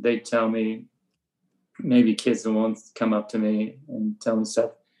 And they tell me, maybe kids that won't come up to me and tell me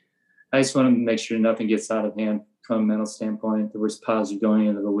stuff. I just want to make sure nothing gets out of hand from a mental standpoint. That we're positive going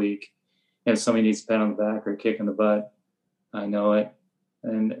into the week. And if somebody needs a pat on the back or a kick in the butt, I know it.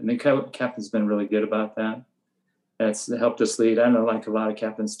 And the captain's been really good about that. That's helped us lead. I don't like a lot of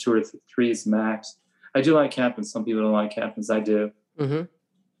captains, 2 or 3 is max. I do like captains. Some people don't like captains. I do. Mm-hmm.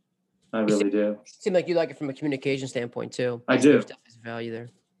 I really do. Seems like you like it from a communication standpoint too. I do. There's definitely value there.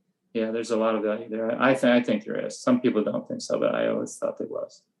 Yeah, there's a lot of value there. I think there is. Some people don't think so, but I always thought there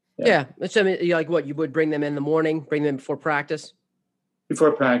was. Yeah. So, I mean, you like what? You would bring them in the morning, bring them before practice?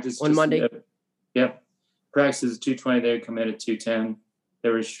 Before practice. On Monday? Yep. Practice is 2:20. They would come in at 2:10.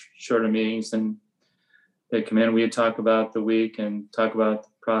 There were shorter meetings, and they come in. We would talk about the week and talk about the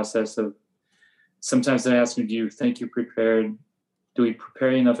process of. Sometimes they ask me, do you think you're prepared? Do we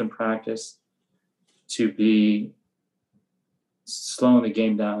prepare enough in practice to be slowing the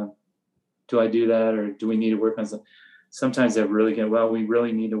game down? Do I do that, or do we need to work on something? Sometimes they're really good. Well, we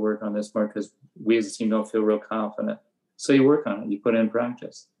really need to work on this more because we as a team don't feel real confident. So you work on it. You put in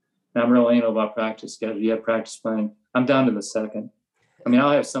practice. And I'm real anal about practice schedule. You have practice playing. I'm down to the second. I mean,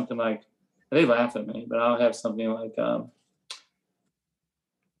 I'll have something like, they laugh at me, but I'll have something like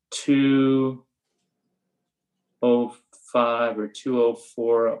 2:05 or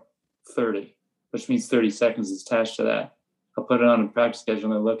 2:04:30, which means 30 seconds is attached to that. I'll put it on a practice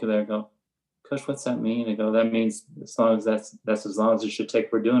schedule and I look at it and go, Coach, what's that mean? I go, that means as long as that's as long as it should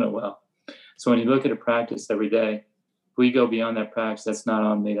take, we're doing it well. So when you look at a practice every day, if we go beyond that practice, that's not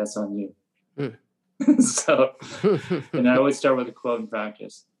on me, that's on you. So, and I always start with a quote in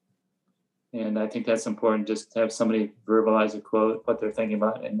practice. And I think that's important, just to have somebody verbalize a quote, what they're thinking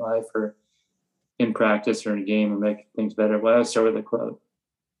about in life or in practice or in a game, and make things better. Well, I always start with a quote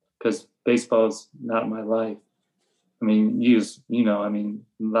because baseball is not my life. I mean,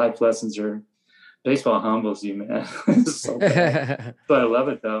 life lessons are, baseball humbles you, man. So bad. But I love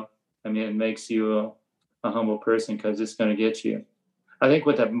it though. I mean, it makes you a humble person because it's going to get you. I think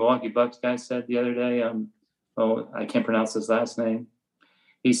what that Milwaukee Bucks guy said the other day, I can't pronounce his last name.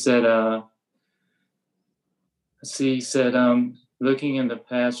 He said, looking in the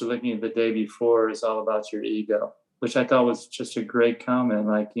past or looking at the day before is all about your ego, which I thought was just a great comment.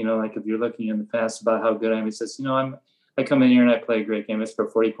 Like if you're looking in the past about how good I am, he says, I come in here and I play a great game. I score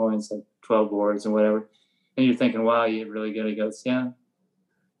 40 points, like 12 boards and whatever. And you're thinking, wow, you're really good. He goes, yeah.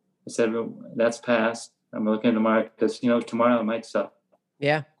 I said, well, that's past. I'm looking tomorrow because, tomorrow I might suck.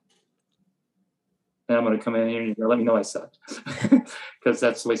 Yeah. And I'm going to come in here and let me know I suck because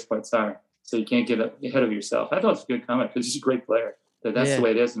that's the way sports are. So you can't get ahead of yourself. I thought it was a good comment because he's a great player. That's the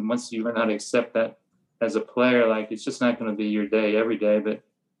way it is. And once you learn how to accept that as a player, like it's just not going to be your day every day, but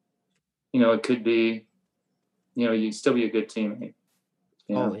it could be, you still be a good teammate.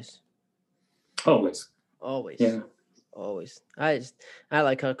 Always. Yeah. Always. I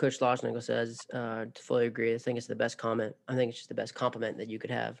like how Coach Schlossnagle says, to fully agree. I think it's the best comment. I think it's just the best compliment that you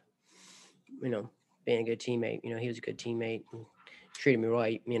could have, being a good teammate. He was a good teammate and treated me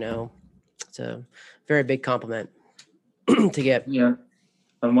right, It's a very big compliment to get. Yeah.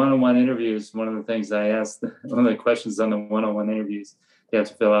 On one-on-one interviews, one of the things I asked, one of the questions on the one-on-one interviews they have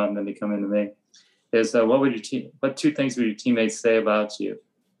to fill out and then they come into me is, what 2 things would your teammates say about you?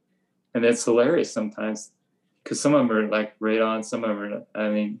 And it's hilarious sometimes because some of them are like right on. Some of them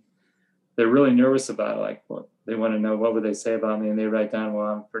are, they're really nervous about it. Like, well, they want to know what would they say about me, and they write down, well,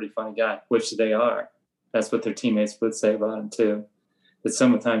 I'm a pretty funny guy, which they are. That's what their teammates would say about them too. But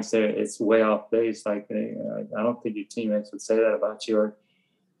sometimes it's way off base. Like, I don't think your teammates would say that about you, or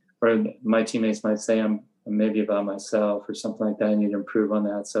my teammates might say I'm maybe about myself or something like that. I need to improve on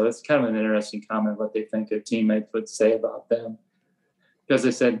that. So it's kind of an interesting comment what they think their teammates would say about them. Because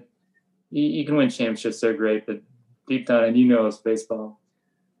they said, you can win championships, they're great, but deep down, and it's baseball.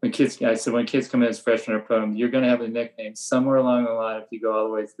 When kids come in as freshmen or pro, you're going to have a nickname somewhere along the line. If you go all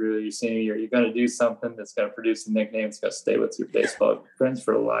the way through your senior year, you're going to do something that's going to produce a nickname. It's going to stay with your baseball friends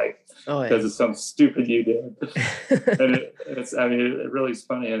for life because it's something stupid you did. And it really is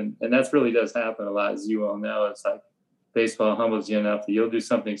funny. And that really does happen a lot, as you all know. It's like baseball humbles you enough that you'll do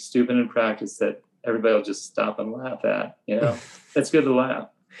something stupid in practice that everybody will just stop and laugh at. It's good to laugh.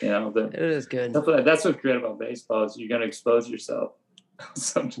 But It is good. that's what's great about baseball is you're going to expose yourself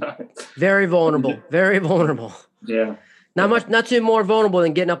sometimes. Very vulnerable. Very vulnerable. Yeah. Not too more vulnerable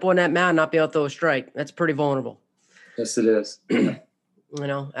than getting up on that mound and not be able to throw a strike. That's pretty vulnerable. Yes, it is. Yeah.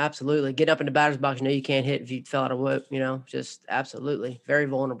 Absolutely. Getting up in the batter's box, you can't hit if you fell out of whip, just absolutely. Very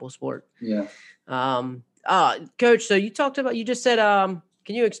vulnerable sport. Yeah. Coach, so you just said,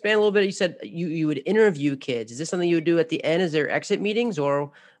 can you expand a little bit? You said you would interview kids. Is this something you would do at the end? Is there exit meetings,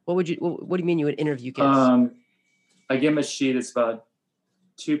 or what do you mean you would interview kids? I give them a sheet. It's about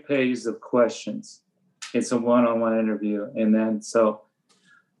 2 pages of questions. It's a one-on-one interview. And then, so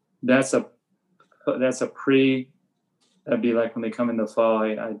that's a that'd be like when they come in the fall,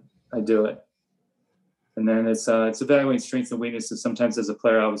 I do it. And then it's evaluating strengths and weaknesses. Sometimes as a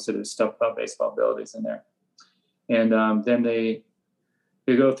player, obviously there's stuff about baseball abilities in there. And then they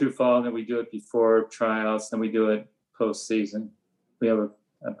go through fall, and then we do it before tryouts, then we do it postseason. We have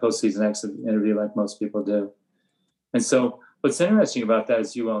a postseason exit interview like most people do. And so what's interesting about that,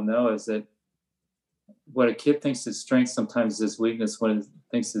 as you all know, is that what a kid thinks is strength sometimes is his weakness. What he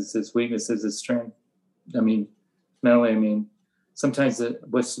thinks is his weakness is his strength. Mentally, sometimes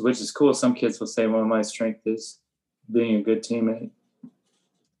which is cool. Some kids will say, well, my strength is being a good teammate.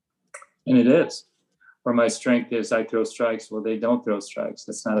 And it is. Or my strength is I throw strikes. Well, they don't throw strikes.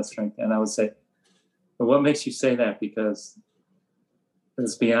 That's not a strength. And I would say, well, what makes you say that? Because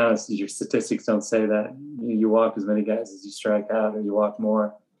let's be honest, your statistics don't say that. You walk as many guys as you strike out, or you walk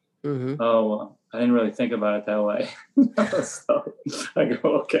more. Mm-hmm. Oh, well, I didn't really think about it that way. So I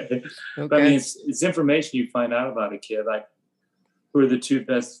go, okay. But it's information you find out about a kid. Like, who are the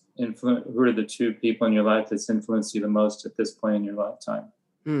two people in your life that's influenced you the most at this point in your lifetime?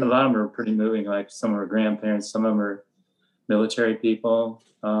 A lot of them are pretty moving. Like, some are grandparents, some of them are military people,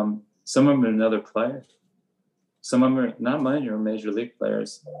 some of them are another player. Some of them are not minor or major league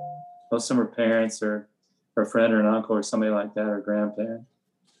players. Most of them are parents or a friend or an uncle or somebody like that, or a grandparent.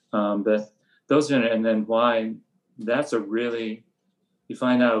 But those are, and then why, you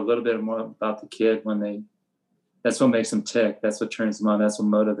find out a little bit more about the kid that's what makes them tick. That's what turns them on. That's what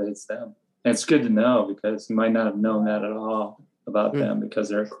motivates them. And it's good to know, because you might not have known that at all about them because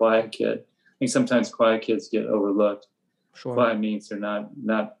they're a quiet kid. I think sometimes quiet kids get overlooked. Sure. Quiet means they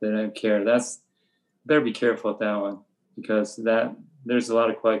don't care. Better be careful with that one, because there's a lot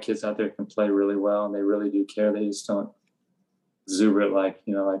of quiet kids out there who can play really well, and they really do care. They just don't exuberate like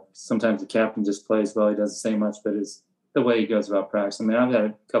sometimes the captain just plays well. He doesn't say much, but it's the way he goes about practice. I've had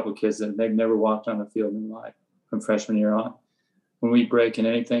a couple of kids that they've never walked on the field in their life from freshman year on. When we break in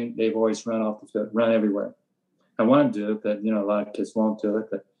anything, they've always run off the field, run everywhere. I want to do it, but a lot of kids won't do it.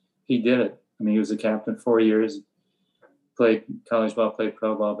 But he did it. He was a captain 4 years, played college ball, played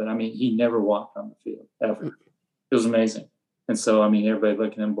pro ball, but he never walked on the field ever. It was amazing. And so everybody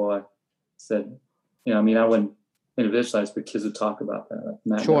looking at him, boy, said, I wouldn't individualize, but kids would talk about that. Like,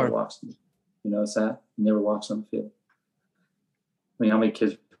 Matt Sure. never walks. It's that he never walks on the field. How many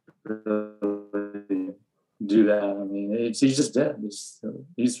kids really do that? He just did.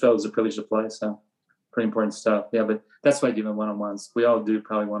 He just felt it was a privilege to play. So pretty important stuff. Yeah, but that's why I do them one-on-ones. We all do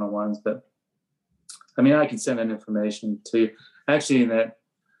probably one-on-ones, but I can send that information to you. Actually, in that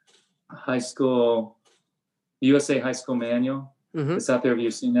high school, USA High School Manual, it's out there. Have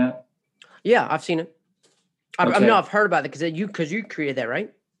you seen that? Yeah, I've seen it. Okay. I've heard about it because you created that,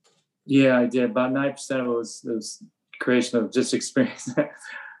 right? Yeah, I did. About 9% of it was creation of just experience.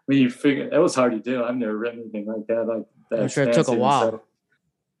 You figure it was hard to do. I've never written anything like that. I'm sure it took a while.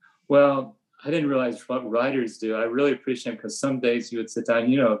 Well, I didn't realize what writers do. I really appreciate it, because some days you would sit down.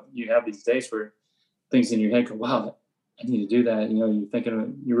 You have these days where things in your head go, "Wow, I need to do that." You're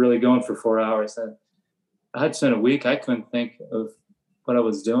thinking, you're really going for 4 hours. And I'd spent a week. I couldn't think of what I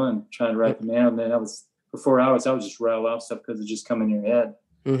was doing, trying to write the man. And then for 4 hours, I was just rattle off stuff because it just come in your head.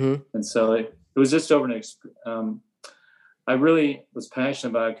 Mm-hmm. And so it was just over I really was passionate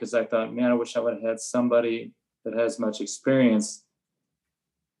about it, because I thought, man, I wish I would have had somebody that has much experience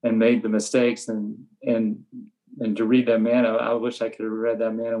and made the mistakes, and to read that man, I wish I could have read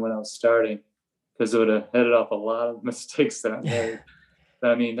that man when I was starting, because it would have headed off a lot of mistakes that I made.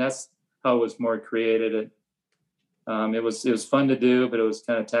 But that's how it was more created. It was fun to do, but it was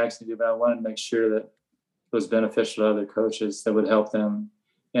kind of taxing to do. But I wanted to make sure that it was beneficial to other coaches that would help them.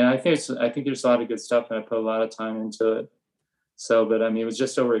 And I think there's a lot of good stuff, and I put a lot of time into it. So, but it was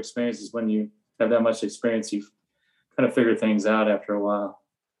just over experiences. When you have that much experience, you kind of figure things out after a while.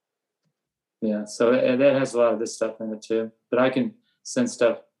 Yeah. So that has a lot of this stuff in it too. But I can send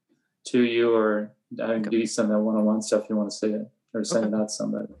stuff to you, or I can give you some of that one-on-one stuff you want to see it, or send it out to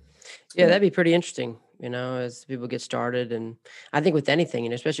somebody. Yeah, that'd be pretty interesting. as people get started. And I think with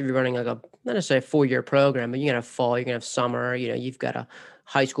anything, especially if you're running like not necessarily a 4-year program, but you're gonna have fall, you're gonna have summer, you've got a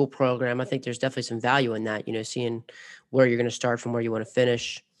high school program. I think there's definitely some value in that, seeing where you're gonna start from where you want to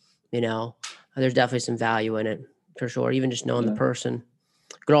finish, there's definitely some value in it for sure. Even just knowing the Yeah. person,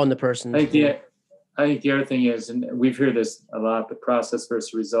 growing the person. I think the other thing is, and we've heard this a lot, the process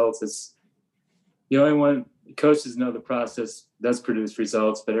versus results. It's the only one. Coaches know the process does produce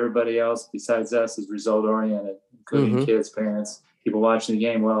results, but everybody else besides us is result oriented, including kids, parents, people watching the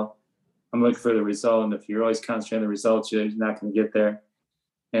game. Well, I'm looking for the result, and if you're always concentrating on the results, you're not going to get there.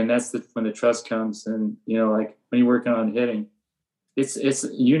 And that's when the trust comes. And like when you're working on hitting, it's this.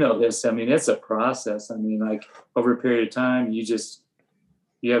 I mean, it's a process. I mean, like over a period of time, you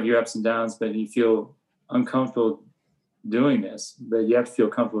have your ups and downs, but you feel uncomfortable doing this. But you have to feel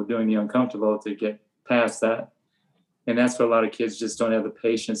comfortable doing the uncomfortable to get past that. And that's where a lot of kids just don't have the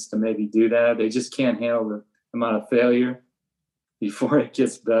patience to maybe do that. They just can't handle the amount of failure before it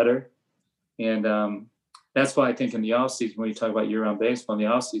gets better. And that's why I think in the off season, when you talk about year-round baseball, in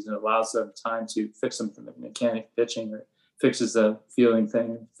the off season, it allows them time to fix something, the mechanic pitching, or fixes the fielding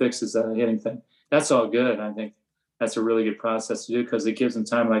thing, fixes the hitting thing. That's all good. I think that's a really good process to do because it gives them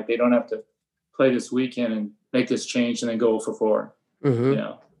time. Like they don't have to play this weekend and make this change and then go for 4.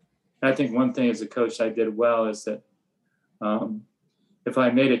 I think one thing as a coach I did well is that if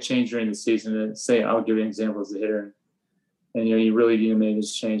I made a change during the season, and say, I'll give you an example as a hitter, and you really need to make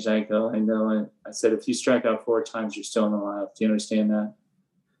this change. I know. And I said, if you strike out 4 times, you're still in the lineup. Do you understand that?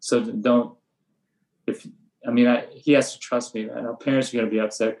 So he has to trust me. Now, parents are going to be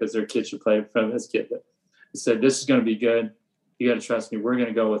upset because their kid should play in front of this kid. But I said, this is going to be good. You got to trust me. We're going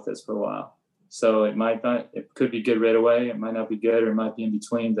to go with this for a while. So it could be good right away. It might not be good, or it might be in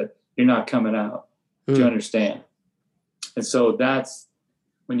between, but you're not coming out. Do you understand? And so that's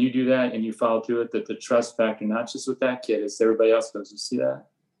when you do that and you follow through it, that the trust factor, not just with that kid, it's everybody else goes, you see that?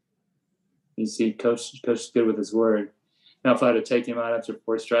 You see coach is good with his word. Now, if I had to take him out after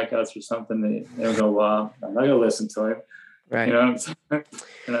 4 strikeouts or something, they'll go, well, I'm not going to listen to him. Right. You know what I'm saying? They're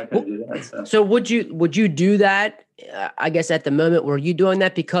not going to do that. So would you do that, I guess, at the moment? Were you doing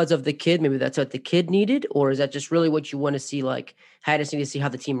that because of the kid? Maybe that's what the kid needed? Or is that just really what you want to see, like, I just need to see how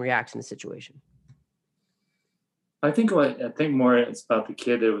the team reacts in the situation? I think more it's about the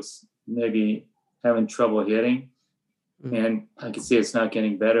kid that was maybe having trouble hitting. And I can see it's not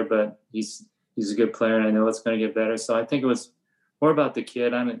getting better, but he's a good player, and I know it's going to get better. So I think it was more about the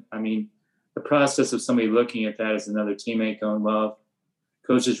kid. I mean, the process of somebody looking at that as another teammate going, well,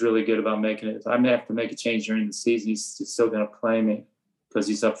 coach is really good about making it. If I may have to make a change during the season, he's still going to play me because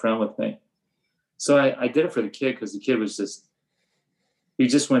he's up front with me. So I did it for the kid because the kid was he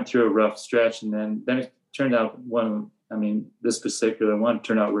just went through a rough stretch, and then it turned out this particular one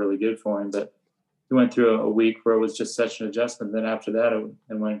turned out really good for him, but he went through a week where it was just such an adjustment. Then after that,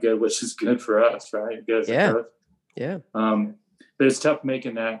 it went good, which is good for us, right? Good as a coach. Yeah. But it's tough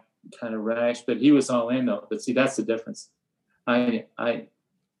making that kind of rash, but he was all in though. But see, that's the difference. I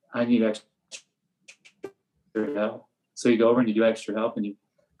need extra help. So you go over and you do extra help and you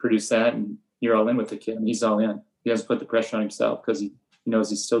produce that, and you're all in with the kid, and he's all in. He doesn't put the pressure on himself because he knows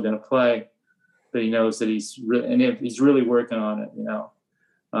he's still going to play, but he knows that he's really working on it.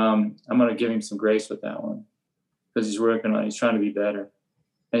 I'm going to give him some grace with that one because he's working on it. He's trying to be better,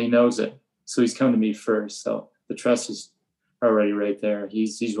 and he knows it. So he's come to me first. So the trust is already right there.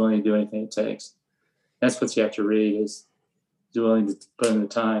 He's willing to do anything it takes. That's what you have to read, is he's willing to put in the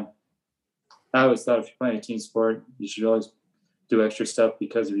time. I always thought if you're playing a team sport, you should always do extra stuff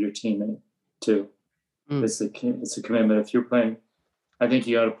because of your teammate too. It's a commitment. If you're playing, I think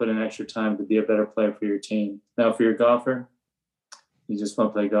you ought to put in extra time to be a better player for your team. Now, if you're a golfer, you just want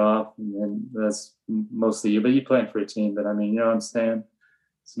to play golf, and then that's mostly you. But you play for a team. But I mean, you know what I'm saying?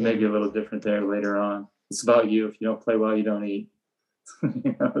 It's maybe a little different there later on. It's about you. If you don't play well, you don't eat.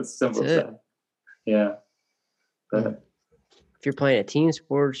 It's simple as that. Yeah. But if you're playing a team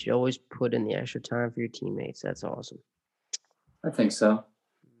sport, you always put in the extra time for your teammates. That's awesome. I think so.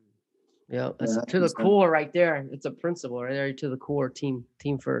 Yeah, that's to the core right there. It's a principle right there, to the core. Team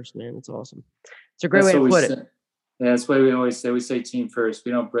first, man. It's awesome. It's a great way to put it. Yeah, that's what we always say. We say team first.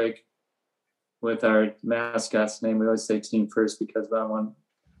 We don't break with our mascot's name. We always say team first because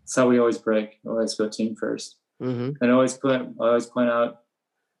that's how we always break. We always go team first. And I always point out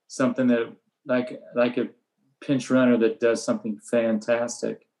something that like a pinch runner that does something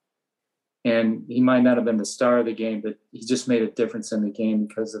fantastic. And he might not have been the star of the game, but he just made a difference in the game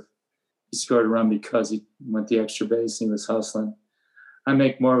because he scored a run because he went the extra base and he was hustling. I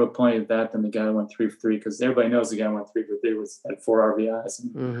make more of a point of that than the guy that went 3 for 3, because everybody knows the guy who went 3 for 3 had 4 RBIs.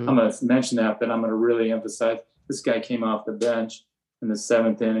 And I'm going to mention that, but I'm going to really emphasize this guy came off the bench in the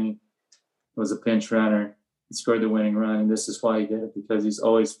 7th inning, was a pinch runner, and scored the winning run. And this is why he did it, because he's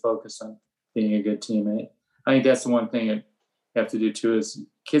always focused on being a good teammate. I think that's the one thing you have to do too is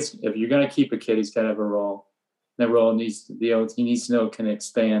kids, if you're going to keep a kid, he's got to have a role. That role needs to be, he needs to know it can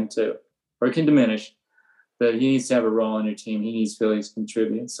expand too, or it can diminish. But he needs to have a role on your team. He needs to feel he's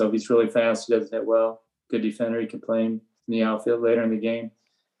contributing. So if he's really fast, he does that well, good defender, he can play him in the outfield later in the game.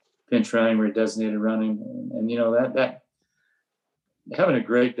 Pinch running where he designated running. And you know, that having a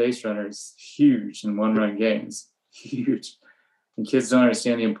great base runner is huge in one-run games. Huge. And kids don't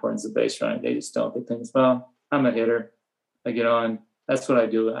understand the importance of base running. They just don't. They think, well, I'm a hitter. I get on. That's what I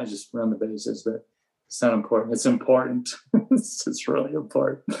do. I just run the bases. But it's not important. It's important. It's really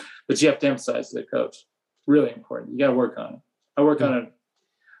important. But you have to emphasize to the coach. Really important. You got to work on it. I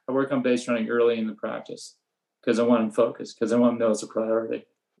work on base running early in the practice because I want them focused, because I want them to know it's a priority.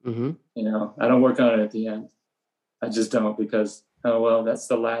 You know, I don't work on it at the end. I just don't, because, oh, well, that's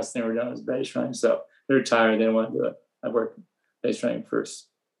the last thing we're doing is base running. So they're tired. They don't want to do it. I work base running first.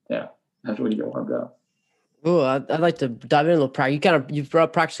 Yeah. After we get warmed up. Oh, I'd like to dive in a little practice. You've brought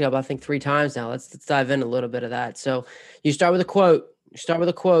up practicing up, I think, 3 times now. Let's dive in a little bit of that. So you start with a quote.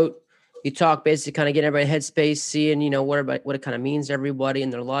 You talk basically kind of get everybody headspace, seeing, you know, what it kind of means to everybody in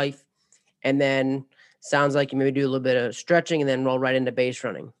their life. And then sounds like you maybe do a little bit of stretching and then roll right into base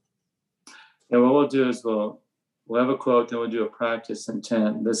running. Yeah, what we'll do is we'll have a quote, then we'll do a practice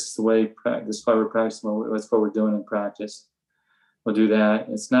intent. This is the way, this is why we're practicing. That's what we're doing in practice. We'll do that.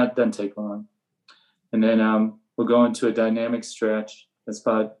 Doesn't take long. And then we'll go into a dynamic stretch. That's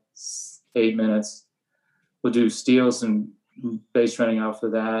about 8 minutes. We'll do steals and base running off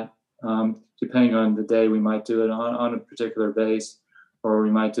of that. Depending on the day, we might do it on a particular base, or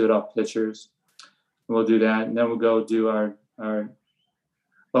we might do it off pitchers. We'll do that, and then we'll go do our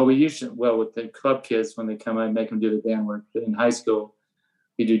with the club kids, when they come out, make them do the band work. But in high school,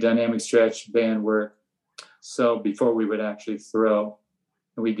 we do dynamic stretch, band work. So before we would actually throw,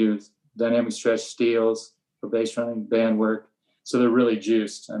 we do dynamic stretch, steals, for base running, band work. So they're really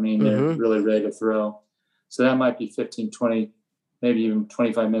juiced. I mean, they're really ready to throw. So that might be 15, 20, maybe even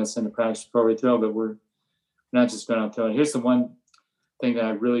 25 minutes into practice before we throw, but we're not just going out throwing. Here's the one thing that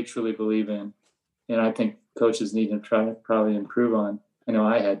I really, truly believe in, and I think coaches need to try to probably improve on. I know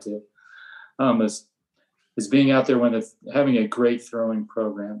I had to, is being out there when it's having a great throwing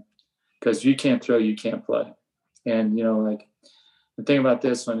program, because you can't throw, you can't play. And, you know, like the thing about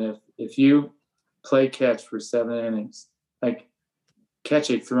this one, if you play catch for 7 innings, like catch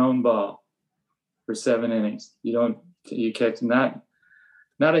a thrown ball for 7 innings, you catch not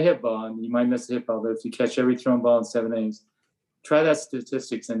a hit ball, and you might miss a hit ball, but if you catch every thrown ball in 7 innings, try that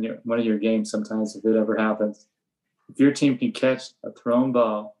statistics in one of your games sometimes, if it ever happens. If your team can catch a thrown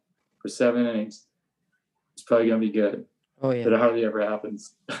ball for 7 innings, it's probably going to be good. Oh, yeah. But it hardly ever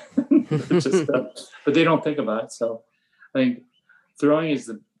happens. But they don't think about it. So I think throwing is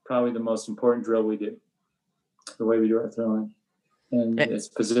probably the most important drill we do, the way we do our throwing. And it's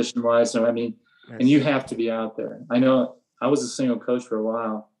position-wise. So, I mean, and you have to be out there. I know I was a single coach for a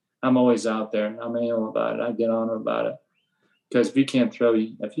while. I'm always out there. I'm anal about it. I get on about it. Because if you can't throw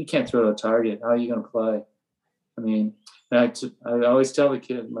a target, how are you going to play? I mean, I always tell the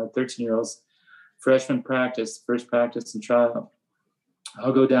kid, my 13-year-olds, freshman practice, first practice and trial,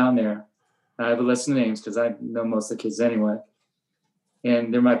 I'll go down there. I have a list of names because I know most of the kids anyway.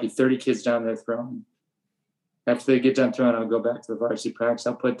 And there might be 30 kids down there throwing. After they get done throwing, I'll go back to the varsity practice.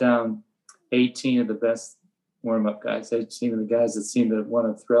 I'll put down 18 of the best warm-up guys, 18 of the guys that seem to want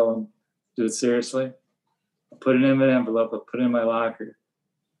to throw and do it seriously. I'll put it in an envelope. I'll put it in my locker.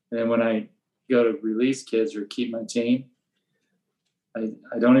 And then when I go to release kids or keep my team,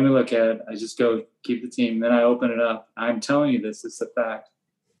 I don't even look at it. I just go keep the team. Then I open it up. I'm telling you this, it's a fact.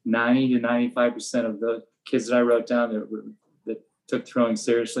 90 to 95% of the kids that I wrote down that took throwing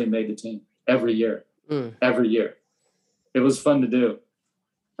seriously made the team every year. Every year. It was fun to do.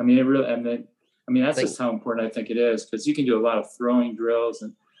 I mean, that's just how important I think it is, because you can do a lot of throwing drills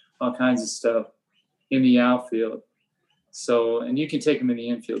and all kinds of stuff in the outfield. So, and you can take them in the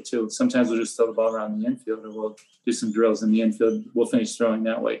infield too. Sometimes we'll just throw the ball around the infield, or we'll do some drills in the infield. We'll finish throwing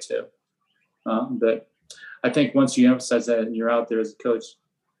that way too. But I think once you emphasize that and you're out there as a coach,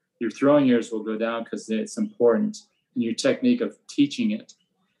 your throwing years will go down because it's important. And your technique of teaching it.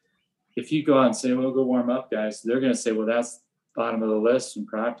 If you go out and say, we'll go warm up, guys, they're going to say, well, that's bottom of the list in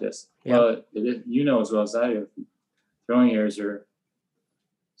practice. Yeah. Well, you know as well as I do, throwing years are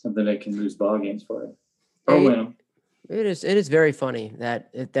something that can lose ball games for you or win them. It is very funny that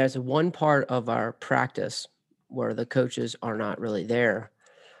if there's one part of our practice where the coaches are not really there,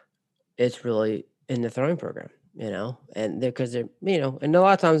 it's really in the throwing program, and because they're, and a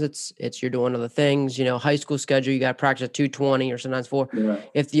lot of times it's you're doing other things, high school schedule, you got practice at 2:20 or sometimes 4. Yeah.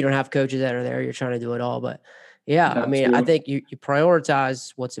 If you don't have coaches that are there, you're trying to do it all. But yeah, I Yeah, mean, I true. think you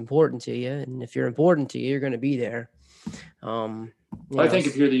prioritize what's important to you. And if you're important to you, you're going to be there. Um, Well, I think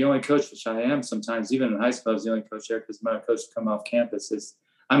if you're the only coach, which I am sometimes, even in high school, I was the only coach there because my coach come off campus, is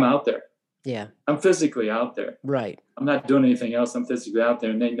I'm out there. Yeah. I'm physically out there. Right. I'm not doing anything else. I'm physically out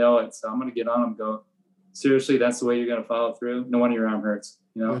there, and they know it. So I'm going to get on them and go, seriously, that's the way you're going to follow through? No wonder your arm hurts,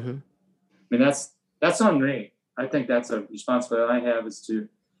 Mm-hmm. I mean, that's on me. I think that's a responsibility I have, is to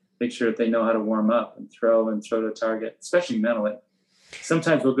make sure that they know how to warm up and throw to target, especially mentally.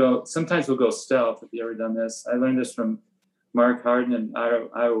 Sometimes we'll go stealth. Have you ever done this? I learned this from Mark Harden in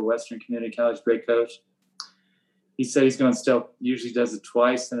Iowa Western Community College, great coach. He said he's going stealth, usually does it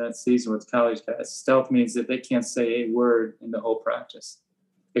twice in that season with college guys. Stealth means that they can't say a word in the whole practice,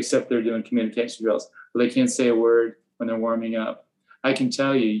 except they're doing communication drills. But they can't say a word when they're warming up. I can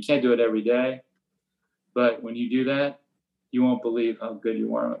tell you, you can't do it every day, but when you do that, you won't believe how good your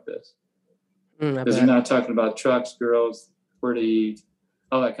warm-up is. Because you're not talking about trucks, girls, where to eat,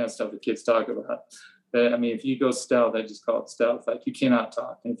 all that kind of stuff that kids talk about. But I mean, if you go stealth, I just call it stealth. Like, you cannot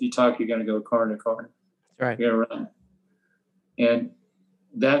talk. And if you talk, you're going to go corner to corner. That's right. You're going to run. And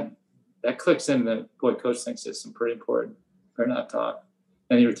that clicks in the coach thinks it's pretty important or not talk.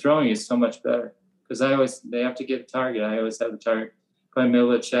 And your throwing is so much better because they have to get a target. I always have the target, probably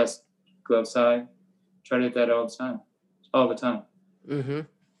middle of the chest, glove side. Try to hit that all the time.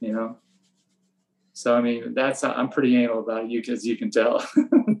 Mm-hmm. So I mean, I'm pretty anal about you, because you can tell.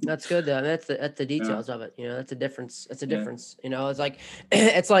 That's good though. That's the details of it. That's a difference. It's a difference. It's like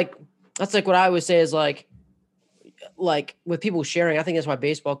that's like what I always say is like with people sharing. I think that's why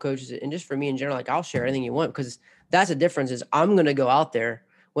baseball coaches, and just for me in general, like, I'll share anything you want, because that's the difference. Is I'm gonna go out there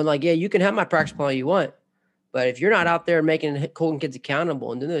when, like, yeah, you can have my practice plan all you want, but if you're not out there making holding kids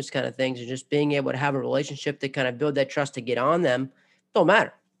accountable and doing those kind of things, and just being able to have a relationship to kind of build that trust to get on them, don't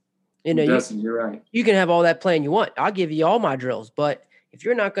matter. You're right. You can have all that plan you want. I'll give you all my drills, but if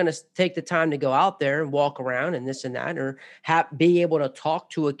you're not going to take the time to go out there and walk around and this and that, or be able to talk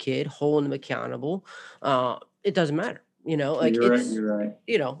to a kid, holding them accountable, it doesn't matter. Like, you're right.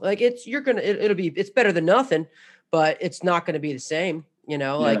 Like, it's better than nothing, but it's not going to be the same.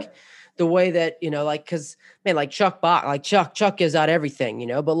 Like the way that like, because, man, like Chuck gives out everything,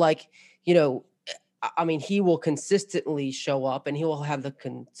 but like, I mean, he will consistently show up and he will have the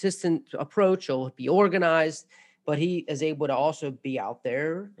consistent approach. He'll be organized, but he is able to also be out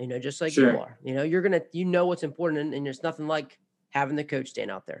there, just like you are. You're going to, what's important, and there's nothing like having the coach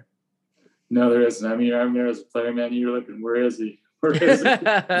stand out there. No, there isn't. I mean, I remember as a player, man, you're looking, where is he? Where is he?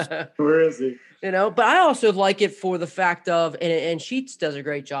 Where is he? But I also like it for the fact of, and Sheets does a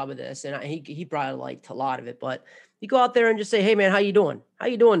great job of this, and he probably liked a lot of it, but you go out there and just say, hey, man, how you doing? How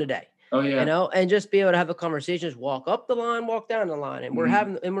you doing today? Oh, yeah. And just be able to have a conversation, just walk up the line, walk down the line. And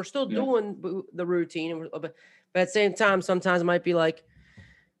we're still doing the routine. But at the same time, sometimes it might be like,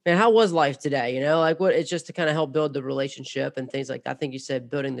 man, how was life today? Like, what, it's just to kind of help build the relationship and things like that. I think you said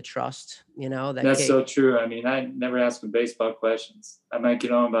building the trust, That's so true. I mean, I never ask them baseball questions. I might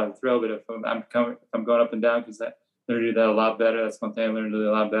get on about a throw, but if I'm going up and down, because I learned to do that a lot better. That's one thing I learned to do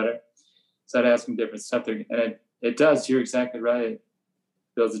a lot better. So I'd ask them different stuff. And it does. You're exactly right.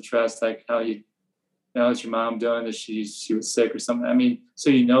 Builds the trust, like how how's your mom doing? That she was sick or something. I mean, so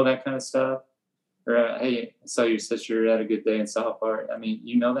that kind of stuff. Or hey, I saw your sister had a good day in softball. I mean,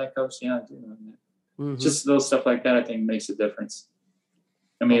 that, coach? Yeah, I do. Mm-hmm. Just those stuff like that, I think, makes a difference.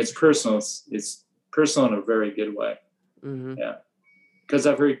 I mean, it's personal. It's personal in a very good way. Mm-hmm. Yeah, because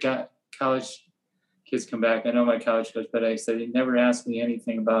I've heard college kids come back. I know my college coach, but I said he never asked me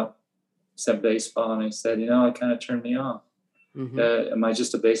anything about except baseball, and I said, it kind of turned me off. Mm-hmm. Am I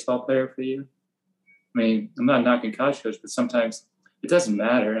just a baseball player for you? I mean, I'm not knocking college coach, but sometimes it doesn't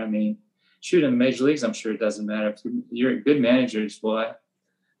matter. I mean, shoot, in the major leagues, I'm sure it doesn't matter. If you're good managers, well,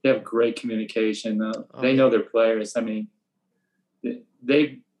 they have great communication. They know their players. I mean,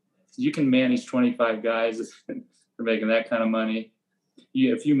 you can manage 25 guys for making that kind of money.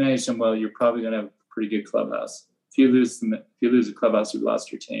 If you manage them well, you're probably going to have a pretty good clubhouse. If you lose a clubhouse, you've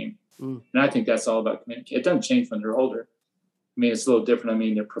lost your team. And I think that's all about communication. It doesn't change when they're older. I mean, it's a little different. I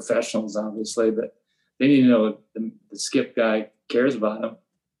mean, they're professionals, obviously, but they need to know the skip guy cares about them.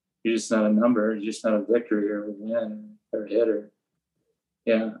 You're just not a number. You're just not a victory or a win or a hitter.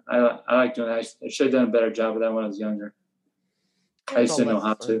 Yeah, I like doing that. I should have done a better job of that when I was younger. I just didn't know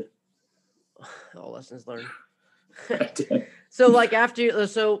how to. All lessons learned. So like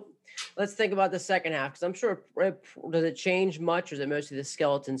so let's think about the second half, because I'm sure, does it change much, or is it mostly the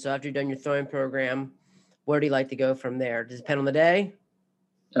skeleton? So after you've done your throwing program, where do you like to go from there? Does it depend on the day?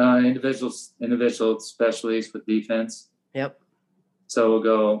 Individual specialties with defense. Yep. So we'll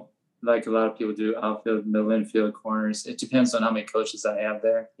go, like a lot of people do, outfield, middle infield, corners. It depends on how many coaches I have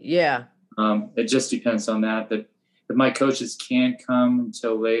there. Yeah. It just depends on that. But if my coaches can't come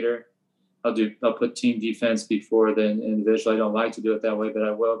until later, I'll put team defense before the individual. I don't like to do it that way, but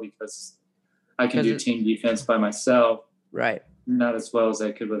I will, because I can do team defense by myself. Right. Not as well as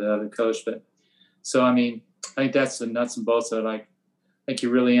I could with another coach. But so, I mean, I think that's the nuts and bolts that I think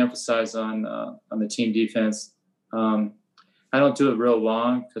you really emphasize on the team defense. I don't do it real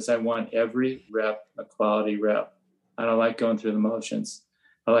long because I want every rep a quality rep. I don't like going through the motions.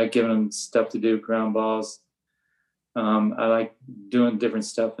 I like giving them stuff to do, ground balls. I like doing different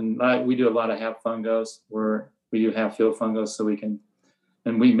stuff. And we do a lot of half fungos, where we do half field fungos, so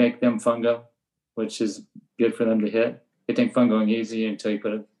we make them fungo, which is good for them to hit. They think fungoing easy until you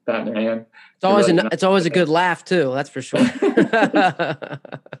put a bat in their hand. It's always a good laugh too. That's for sure.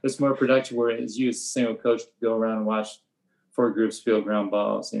 It's more productive where it's you as a single coach to go around and watch 4 groups field ground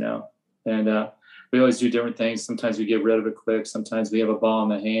balls, and we always do different things. Sometimes we get rid of it quick. Sometimes we have a ball in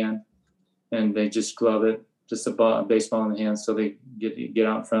the hand and they just glove it, just a baseball in the hand, so they get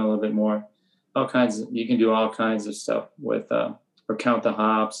out in front a little bit more. You can do all kinds of stuff with, or count the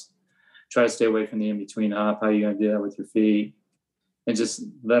hops, try to stay away from the in-between hop. How are you going to do that with your feet? And just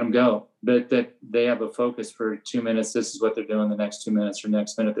let them go. But that they have a focus for 2 minutes. This is what they're doing the next 2 minutes, or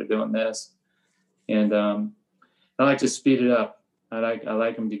next minute they're doing this. And I like to speed it up. I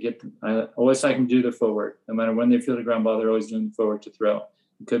like them to I always like them to do their footwork. No matter when they field a ground ball, they're always doing the footwork to throw.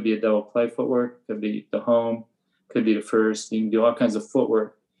 It could be a double play footwork, could be the home, could be the first. You can do all kinds of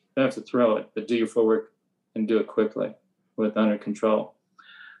footwork. You don't have to throw it, but do your footwork and do it quickly with under control.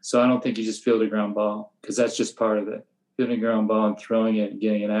 So I don't think you just field a ground ball, because that's just part of it. Fielding a ground ball and throwing it and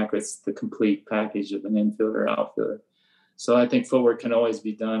getting it accurate is the complete package of an infielder or outfielder. So I think footwork can always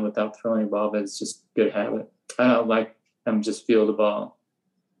be done without throwing a ball, but it's just good habit. I don't like them just field the ball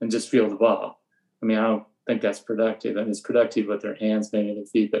and just field the ball. I mean, I don't think that's productive. I mean, it's productive with their hands, maybe their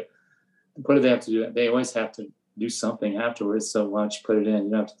feet, but what do they have to do? They always have to do something afterwards. So why don't you put it in?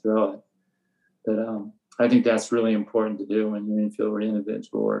 You don't have to throw it. But I think that's really important to do when you're infield or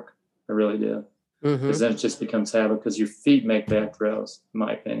individual work. I really do. Because then it just becomes habit, because your feet make bad throws, in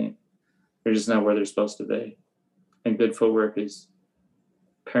my opinion. They're just not where they're supposed to be. And good footwork is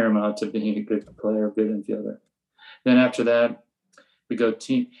paramount to being a good player, good infielder. Then after that, we go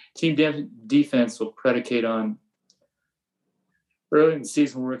team defense will predicate on early in the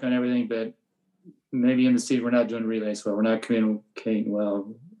season, we'll work on everything, but maybe in the season we're not doing relays well, we're not communicating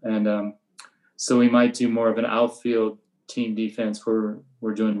well. And so we might do more of an outfield team defense where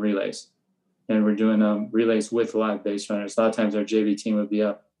we're doing relays. And we're doing relays with live base runners. A lot of times our JV team would be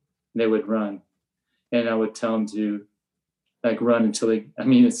up, and they would run. And I would tell them to run until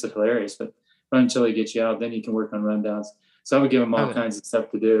it's hilarious, but run until they get you out. Then you can work on rundowns. So I would give them all kinds of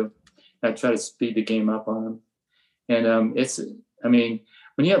stuff to do. I try to speed the game up on them. And when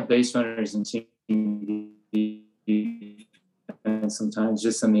you have base runners and team defense, sometimes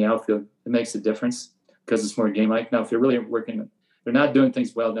just in the outfield, it makes a difference because it's more game-like. Now, if you're really working, they're not doing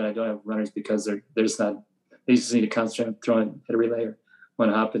things well, then I don't have runners, because they're just not. They just need to concentrate on throwing at a relay or one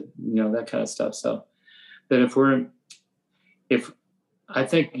hop, that kind of stuff. So, but if I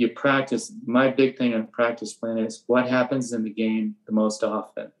think you practice, my big thing on practice plan is what happens in the game the most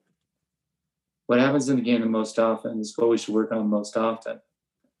often. What happens in the game the most often is what we should work on most often.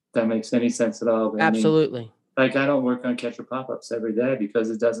 If that makes any sense at all. But absolutely. I don't work on catcher pop-ups every day because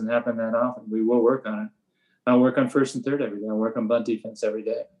it doesn't happen that often. We will work on it. I'll work on first and third every day. I'll work on bunt defense every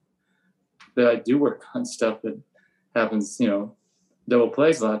day. But I do work on stuff that happens, double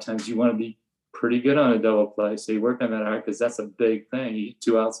plays. A lot of times you want to be pretty good on a double play. So you work on that hard because that's a big thing. You get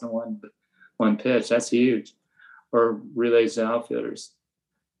 2 outs in one pitch. That's huge. Or relays to outfielders.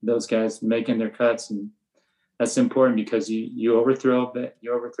 Those guys making their cuts. And that's important because you overthrow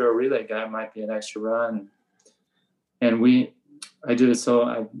a relay guy, it might be an extra run. And I do this, so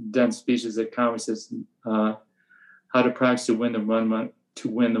I've done speeches at conferences, how to practice to win the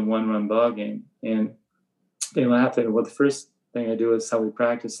one-run ball game. And they laugh at it. Well, the first thing I do is how we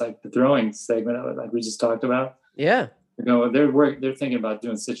practice, like the throwing segment of it, like we just talked about. Yeah. They're thinking about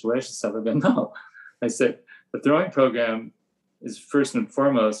doing situation stuff. I go, no. I said, the throwing program is first and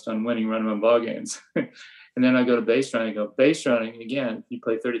foremost on winning run ball games. And then I go to base running. I go, base running, again, you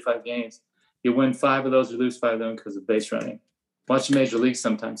play 35 games. You win 5 of those or lose 5 of them because of base running. Watch the major leagues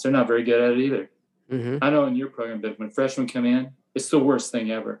sometimes. They're not very good at it either. Mm-hmm. I know in your program, but when freshmen come in, it's the worst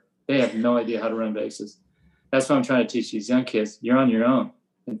thing ever. They have no idea how to run bases. That's what I'm trying to teach these young kids. You're on your own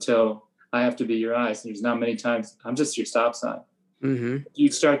until I have to be your eyes. There's not many times I'm just your stop sign. Mm-hmm. If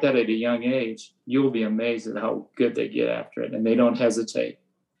you start that at a young age, you'll be amazed at how good they get after it, and they don't hesitate.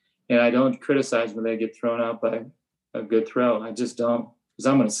 And I don't criticize when they get thrown out by a good throw. I just don't, because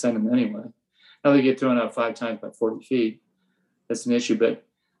I'm going to send them anyway. Now they get thrown out 5 times by 40 feet. That's an issue. But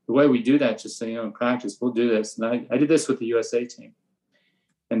the way we do that, just so you know, in practice, we'll do this. And I did this with the USA team.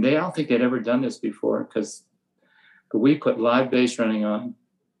 And I don't think they'd ever done this before, but we put live base running on.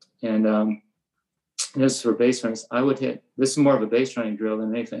 And this is for base runners. I would hit, this is more of a base running drill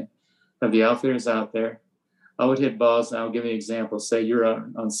than anything. Have the outfielders out there. I would hit balls, and I'll give you an example. Say you're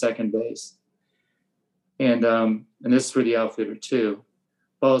on second base. And this is for the outfielder too.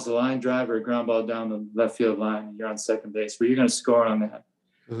 Ball is a line drive or a ground ball down the left field line, and you're on second base, where you're going to score on that.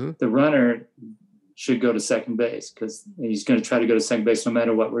 Mm-hmm. The runner should go to second base because he's going to try to go to second base no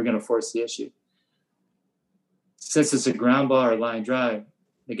matter what. We're going to force the issue. Since it's a ground ball or a line drive,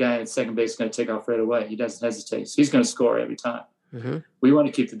 the guy at second base is going to take off right away. He doesn't hesitate. So he's going to score every time. Mm-hmm. We want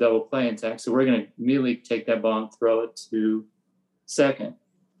to keep the double play intact. So we're going to immediately take that ball and throw it to second.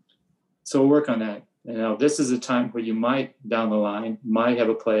 So we'll work on that. You know, this is a time where you might, down the line, might have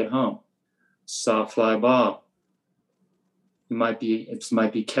a play at home. Soft fly ball. It might be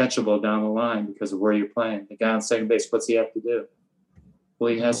catchable down the line because of where you're playing. The guy on second base, what's he have to do?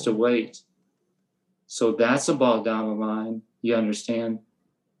 Well, he has to wait. So that's a ball down the line. You understand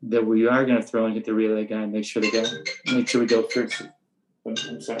that we are going to throw and hit the relay guy and make sure we go first.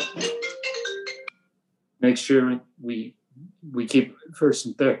 I'm sorry. Make sure we keep first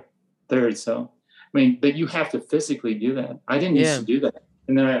and third. So, I mean, but you have to physically do that. I didn't used to do that.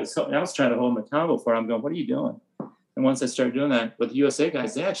 And then I was trying to hold them accountable for it. I'm going, what are you doing? And once I started doing that with the USA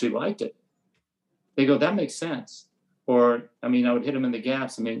guys, they actually liked it. They go, that makes sense. Or, I mean, I would hit them in the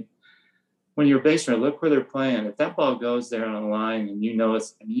gaps. I mean, when you're a base runner, look where they're playing. If that ball goes there on the line and you know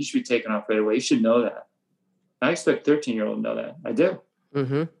you should be taken off right away, you should know that. I expect 13-year-old to know that. I do.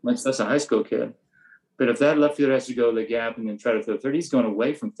 Mm-hmm. That's a high school kid. But if that left fielder has to go to the gap and then try to throw third, he's going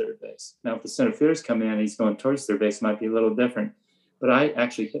away from third base. Now, if the center fielders come in, he's going towards third base, it might be a little different. But I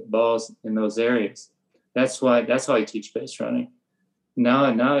actually hit balls in those areas. That's how I teach base running. Now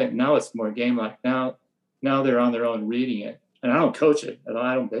it's more game-like. Now they're on their own reading it. And I don't coach it at all.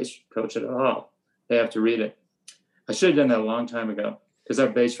 I don't base coach it at all. They have to read it. I should have done that a long time ago because our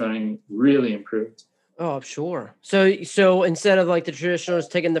base running really improved. Oh, I'm sure. So instead of like the traditionals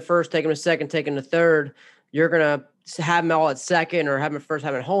taking the first, taking the second, taking the third, you're going to have them all at second or have them first,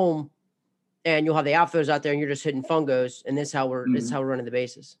 have them at home, and you'll have the outfielders out there and you're just hitting fungos. And this is how we're running the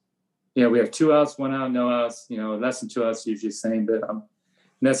bases. Yeah, we have 2 outs, 1 out, no outs, less than 2 outs usually the same, but and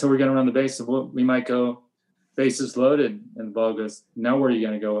that's how we're going to run the bases. We might go bases loaded and the ball goes, now where are you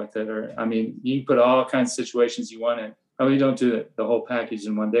going to go with it? Or, I mean, you can put all kinds of situations you want in. I mean, we don't do the whole package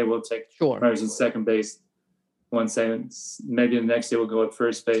in one day. We'll take runners in second base one second. Maybe the next day we'll go at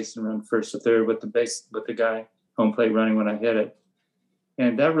first base and run first or third with the guy home plate running when I hit it.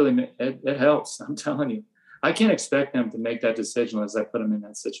 And that really, it helps. I'm telling you. I can't expect them to make that decision unless I put them in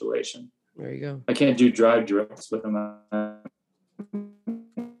that situation. There you go. I can't do drive drills with them. I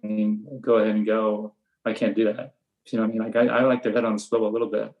mean, go ahead and go. I can't do that. You know what I mean? Like I like their head on the swivel a little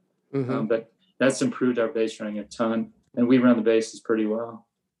bit. Mm-hmm. But that's improved our base running a ton. And we run the bases pretty well.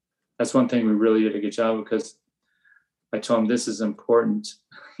 That's one thing we really did a good job of because I told them this is important.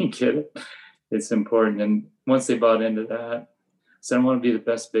 You get it? It's important. And once they bought into that, so I want to be the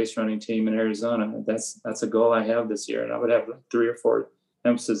best base running team in Arizona. That's a goal I have this year. And I would have like 3 or 4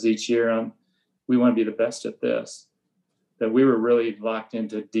 emphasis each year on we want to be the best at this. That we were really locked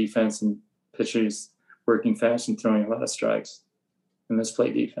into defense and pitchers working fast and throwing a lot of strikes in this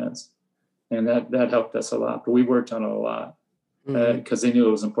play defense. And that helped us a lot. But we worked on it a lot because they knew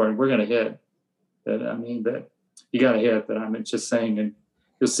it was important. We're going to hit. But you got to hit. But I'm just saying, and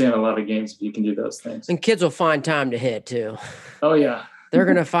you'll see in a lot of games if you can do those things. And kids will find time to hit too. Oh, yeah. They're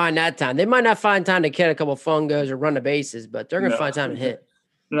going to find that time. They might not find time to get a couple fungos or run the bases, but they're going to find time to hit.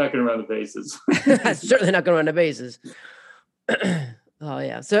 They're not going to run the bases. Certainly not going to run the bases. Oh,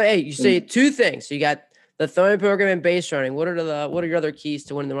 yeah. So, hey, you say 2 things. So you got the throwing program and base running. What are your other keys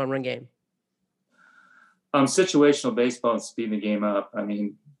to winning the run game? Situational baseball and speeding the game up. I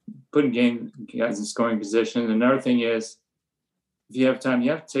mean, putting guys in scoring position. Another thing is, if you have time,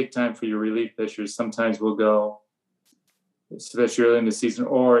 you have to take time for your relief pitchers. Sometimes we'll go, especially early in the season,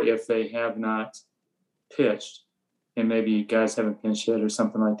 or if they have not pitched and maybe guys haven't pinch hit or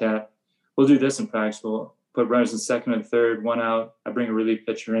something like that, we'll do this in practice. We'll put runners in second and third, 1 out. I bring a relief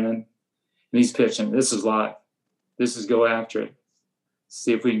pitcher in, and he's pitching. This is live. This is go after it.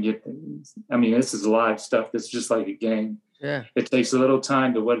 See if we can get things. I mean, this is live stuff. This is just like a game. Yeah. It takes a little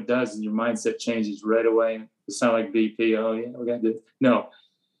time, but what it does is your mindset changes right away. It's not like BP. Oh yeah, we got to do it. No,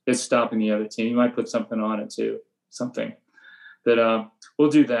 it's stopping the other team. You might put something on it too, something. But we'll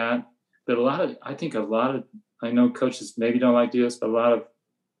do that. But I know coaches maybe don't like to do this, but a lot of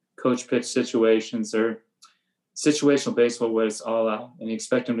coach pitch situations are situational baseball where it's all out and you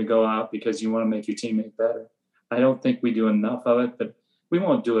expect them to go out because you want to make your teammate better. I don't think we do enough of it, but we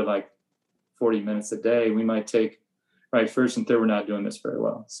won't do it like 40 minutes a day. We might take, right, first and third, we're not doing this very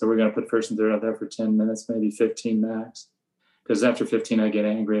well. So we're going to put first and third out there for 10 minutes, maybe 15 max. Because after 15, I get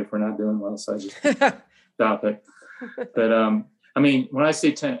angry if we're not doing well. So I just stop it. But, I mean, when I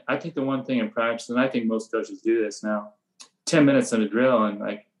say 10, I think the one thing in practice, and I think most coaches do this now, 10 minutes in a drill, and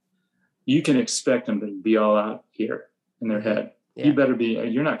like, you can expect them to be all out here in their head. Yeah. You better be,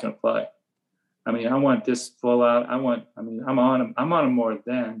 you're not going to play. I mean, I want this full out. I'm on them more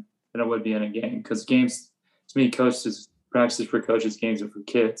than I would be in a game. Because games, to me, practice for coaches, games are for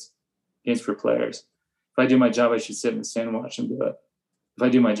kids, games for players. If I do my job, I should sit in the stand and watch them do it. If I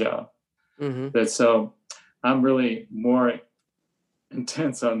do my job. Mm-hmm. But so I'm really more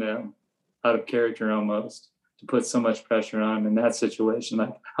intense on them, out of character almost, to put so much pressure on them in that situation.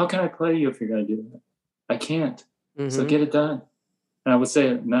 Like, how can I play you if you're going to do that? I can't. Mm-hmm. So get it done. And I would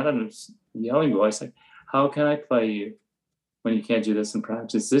say, not in a yelling voice, like, how can I play you when you can't do this in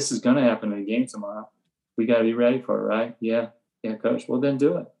practice? This is going to happen in a game tomorrow. We got to be ready for it, right? Yeah, coach. Well, then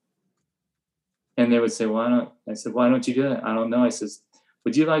do it. And they would say, why not? I said, why don't you do it? I don't know. I says,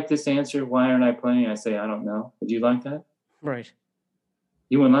 would you like this answer? Why aren't I playing? I say, I don't know. Would you like that? Right.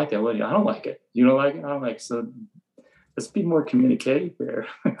 You wouldn't like that, would you? I don't like it. You don't like it? I don't like it. So let's be more communicative here.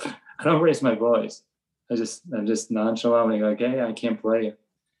 I don't raise my voice. I'm just nonchalantly like, hey, I can't play you.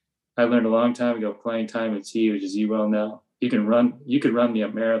 I learned a long time ago, playing time is huge, as you well know. You could run me a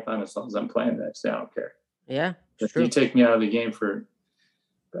marathon as long as I'm playing that. So I don't care. Yeah. If you take me out of the game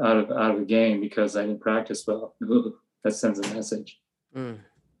out of the game because I didn't practice well, that sends a message. And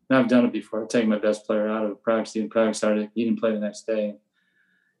I've done it before. I've taken my best player out of practice. He didn't play the next day.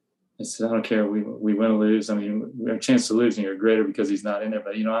 I said, I don't care. We win or lose. I mean, our chance to losing are greater because he's not in there.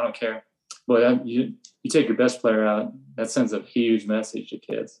 But, I don't care. But you take your best player out, that sends a huge message to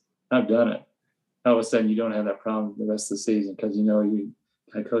kids. I've done it. All of a sudden, you don't have that problem the rest of the season because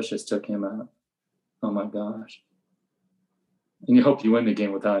my coach just took him out. Oh, my gosh. And you hope you win the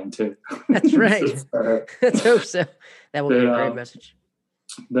game without him, too. That's right. Let's hope so. That would be a great message.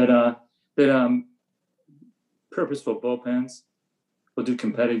 But purposeful bullpens. We'll do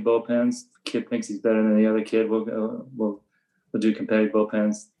competitive bullpens. The kid thinks he's better than the other kid. We'll do competitive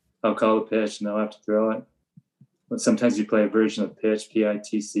bullpens. I'll call the pitch, and they'll have to throw it. But sometimes you play a version of pitch,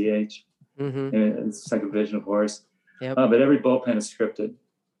 PITCH. Mm-hmm. And it's like a vision of horse. Yep. But every bullpen is scripted.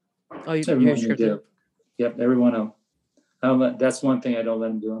 Oh, you're scripted? Do. Yep, every one of them. That's one thing I don't let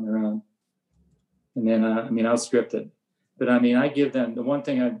them do on their own. And then, I'll script it. But, I give them – the one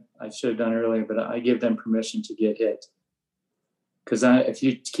thing I should have done earlier, but I give them permission to get hit. Because if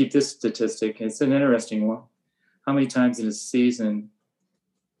you keep this statistic, it's an interesting one. How many times in a season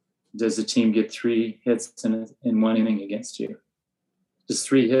does a team get 3 hits in one inning against you? Just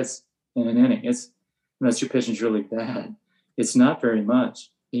 3 hits in an inning. Unless your pitching's really bad. It's not very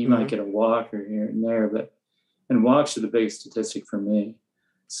much. You might get a walk or here and there, and walks are the biggest statistic for me.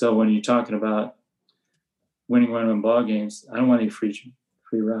 So when you're talking about winning one of them ball games, I don't want any free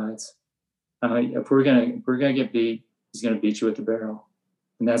rides. If we're gonna get beat, he's gonna beat you with the barrel,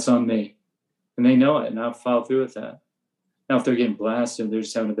 and that's on me. And they know it, and I'll follow through with that. Now, if they're getting blasted, they're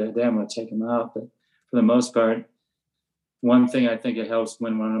just having a bad day, I'm gonna take them out. But for the most part, one thing I think it helps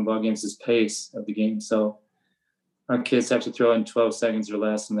win one of them ball games is pace of the game. So our kids have to throw in 12 seconds or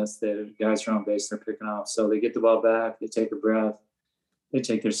less, and that's the guys are on base, they're picking off. So they get the ball back, they take a breath, they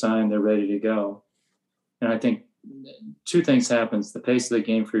take their sign, they're ready to go. And I think 2 things happens. The pace of the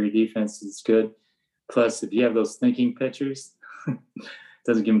game for your defense is good. Plus, if you have those thinking pitchers, it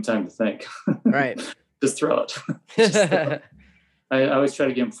doesn't give them time to think. Right. Just throw it. I always try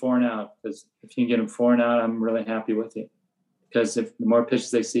to get them 4 and out, because if you can get them 4 and out, I'm really happy with you. Because if the more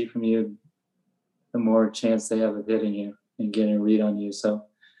pitches they see from you, the more chance they have of hitting you and getting a read on you. So,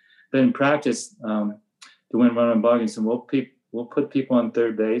 but in practice, to win run ball games, and we'll put people on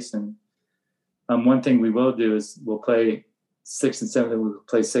third base. And one thing we will do is we'll play 6 and 7. We'll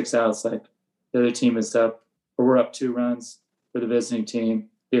play 6 outs. Like the other team is up, or we're up 2 runs for the visiting team.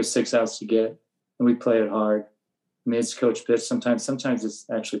 We have 6 outs to get, and we play it hard. It's coach pitch. Sometimes it's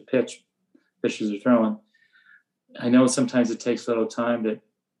actually pitchers are throwing. I know sometimes it takes a little time, but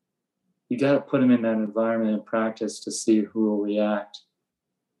you got to put them in that environment and practice to see who will react.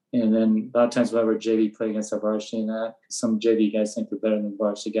 And then a lot of times we'll have our JV play against our varsity and that. Some JV guys think they're better than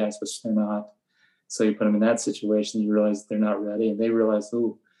varsity guys, which they're not. So you put them in that situation, you realize they're not ready, and they realize,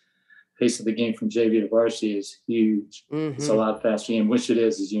 ooh, pace of the game from JV to varsity is huge. Mm-hmm. It's a lot faster game, which it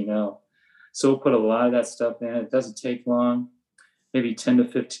is, as you know. So we'll put a lot of that stuff in. It doesn't take long, maybe 10 to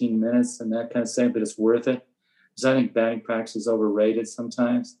 15 minutes and that kind of thing, but it's worth it. Because I think batting practice is overrated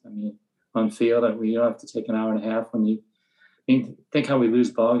sometimes. I mean, on field, you don't have to take an hour and a half when you think how we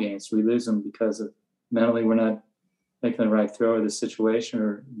lose ball games. We lose them because of mentally we're not making the right throw or the situation,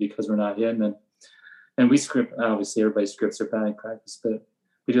 or because we're not hitting them. And we script, obviously everybody scripts their batting practice, but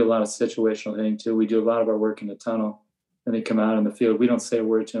we do a lot of situational hitting too. We do a lot of our work in the tunnel. Then they come out on the field. We don't say a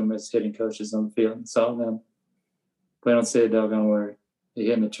word to them as hitting coaches on the field. It's all them. We don't say a doggone word. They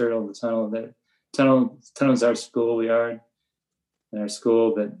hit in the turtle, the tunnel. The tunnel is our school. We are in our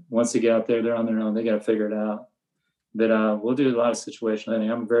school, but once they get out there, they're on their own. They got to figure it out. But we'll do a lot of situational hitting.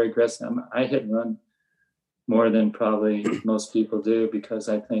 I'm very aggressive. I hit and run more than probably most people do, because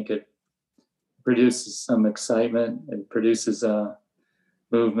I think it produces some excitement. It produces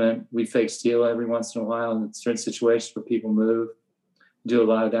movement. We fake steal every once in a while in certain situations where people move. Do a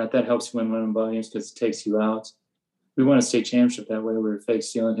lot of that. That helps you win ball games because it takes you out. We won a state championship that way. We were fake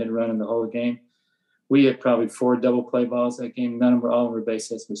stealing, hit and running the whole game. We hit probably 4 double play balls that game. None of them all were base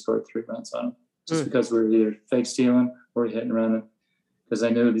hits. We scored 3 runs on them just because we were either fake stealing or hitting and running. Because I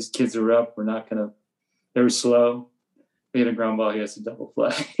knew these kids were up. They were slow. We hit a ground ball. He has a double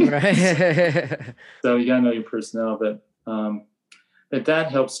play. Right. So you got to know your personnel. But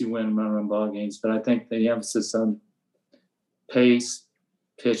that helps you win run ball games. But I think the emphasis on pace,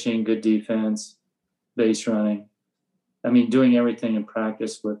 pitching, good defense, base running. I mean, doing everything in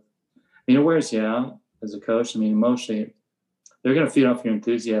practice it wears you out as a coach. I mean, emotionally, they're going to feed off your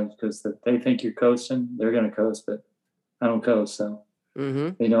enthusiasm because they think you're coaching. They're going to coach, but I don't coach, so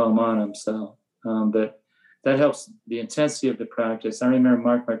they know I'm on them. So, but that helps the intensity of the practice. I remember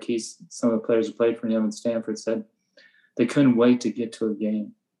Mark Marquise, some of the players who played for him in Stanford, said they couldn't wait to get to a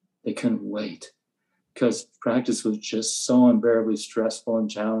game. They couldn't wait because practice was just so unbearably stressful and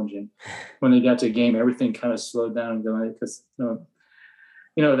challenging. When they got to a game, everything kind of slowed down and going because,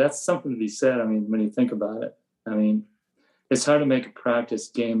 that's something to be said. I mean, when you think about it, I mean, it's hard to make a practice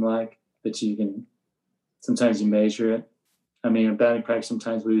game-like that you can, sometimes you measure it. I mean, in batting practice,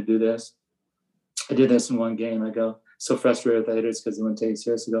 sometimes we would do this. I did this in one game. I go, so frustrated with the hitters because they wouldn't take it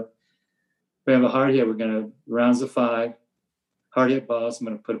seriously. I go, we have a hard hit. We're going to rounds of 5, hard hit balls. I'm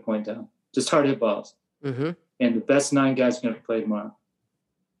going to put a point down. Just hard hit balls. And the best 9 guys are going to play tomorrow.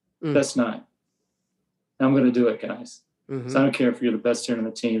 Best 9. I'm going to do it, guys. So I don't care if you're the best hitter on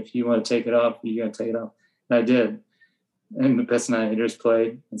the team. If you want to take it off, you're going to take it off. And I did. And the best 9 hitters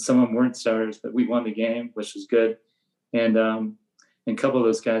played. And some of them weren't starters, but we won the game, which was good. And a couple of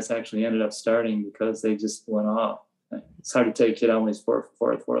those guys actually ended up starting because they just went off. It's hard to take a kid out when he's 4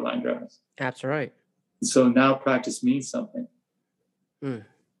 line drives. That's right. So now practice means something. I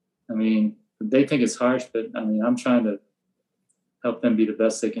mean, they think it's harsh, but I mean, I'm trying to help them be the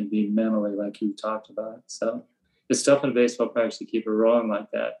best they can be mentally, like you talked about. So it's tough in baseball practice to keep it rolling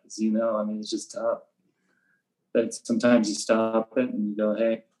like that, as you know. I mean, it's just tough. But sometimes you stop it and you go,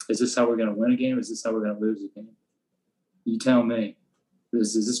 hey, is this how we're going to win a game? Is this how we're going to lose a game? You tell me.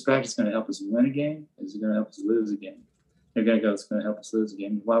 Is this practice going to help us win a game? Is it going to help us lose a game? They're going to go, it's going to help us lose a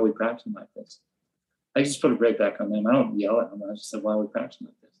game. Why are we practicing like this? I just put a break back on them. I don't yell at them. I just said, why are we practicing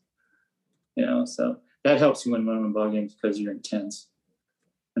like this? So that helps you win ball games because you're intense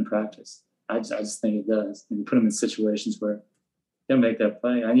in practice. I just think it does. And you put them in situations where they'll make that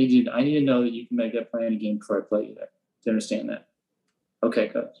play. I need to know that you can make that play in a game before I play you there. Do you understand that? Okay,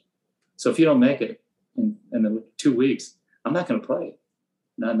 coach. So if you don't make it in the 2 weeks, I'm not going to play.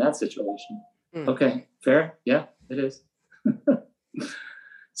 Not in that situation. Okay, fair? Yeah, it is.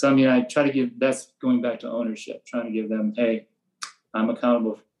 So, I mean, I try to that's going back to ownership, trying to give them, hey, I'm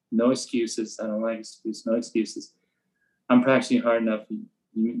accountable. No excuses. I don't like excuses. No excuses. I'm practicing hard enough.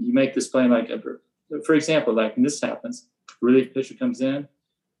 You make this play for example, like when this happens, relief pitcher comes in,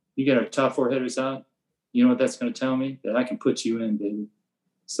 you get our top 4 hitters out. You know what that's going to tell me? That I can put you in, baby.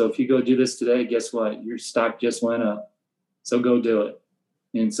 So if you go do this today, guess what? Your stock just went up. So go do it.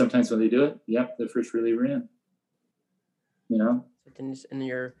 And sometimes when they do it, the first reliever in. And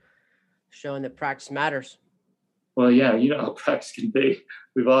you're showing that practice matters. Well, yeah, you know how practice can be.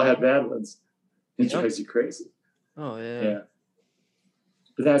 We've all had bad ones. It drives you crazy. Oh, yeah. Yeah.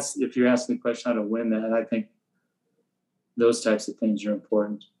 But that's, if you're asking the question how to win that, I think those types of things are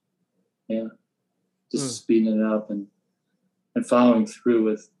important. Yeah. Just speeding it up and following through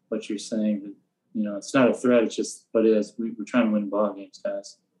with what you're saying. That, you know, it's not a threat. It's just what it is. We're trying to win ball games,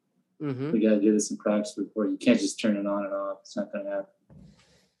 guys. Mm-hmm. We got to do this in practice before. You can't just turn it on and off. It's not going to happen.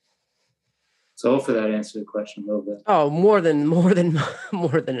 So hopefully that answered the question a little bit. Oh, more than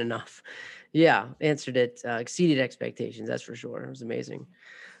enough. Yeah, answered it, exceeded expectations. That's for sure. It was amazing.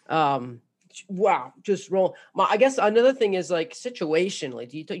 Wow, just roll. I guess another thing is like situationally.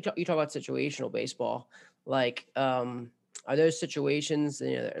 Do you talk about situational baseball? Like, are those situations?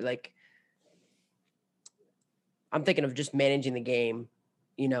 You know, like I'm thinking of just managing the game.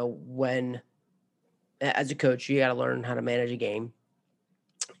 You know, when as a coach, you got to learn how to manage a game.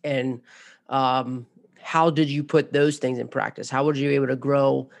 And how did you put those things in practice? How were you able to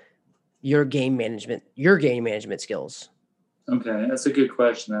grow your game management skills? Okay, that's a good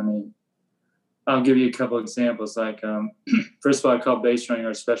question. I mean, I'll give you a couple examples. Like, first of all, I call base running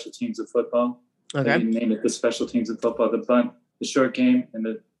our special teams of football. Okay. You name it the special teams of football. The bunt, the short game, and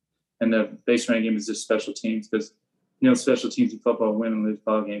the base running game is just special teams because, you know, special teams of football win and lose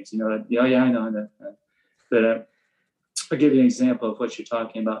ball games. You know that? Yeah, I know that. But I'll give you an example of what you're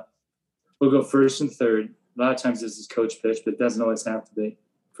talking about. We'll go first and third. A lot of times this is coach pitch, but it doesn't always have to be.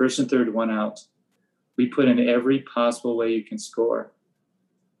 First and third, 1 out. We put in every possible way you can score.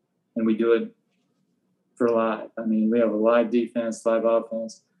 And we do it for live. I mean, we have a live defense, live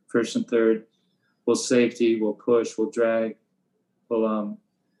offense, first and third. We'll safety, we'll push, we'll drag, we'll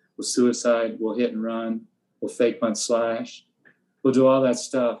suicide, we'll hit and run, we'll fake bunt slash. We'll do all that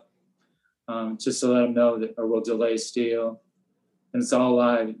stuff just to let them know that, or we'll delay steal. And it's all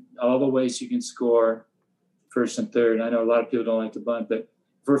live, all the ways you can score first and third. I know a lot of people don't like to bunt, but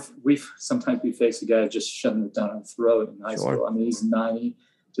sometimes we face a guy just shoving it down our throat in high school. I mean, he's 90,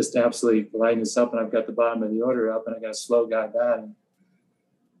 just absolutely lighting us up, and I've got the bottom of the order up, and I got a slow guy batting.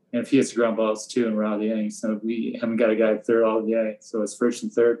 And if he hits the ground balls too, and we're out of the inning, so we haven't got a guy at third all day. So it's first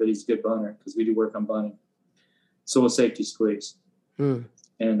and third, but he's a good bunter because we do work on bunting. So we'll safety squeeze, and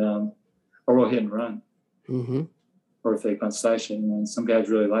or we'll hit and run, or fake bunt slash. And some guys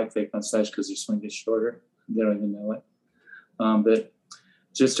really like fake bunt slash because their swing gets shorter. They don't even know it, but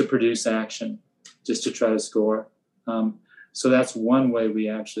just to produce action, just to try to score. So that's one way we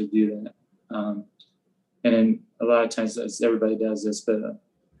actually do that. And then a lot of times, everybody does this, but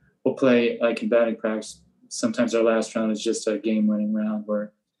we'll play like in batting practice. Sometimes our last round is just a game-winning round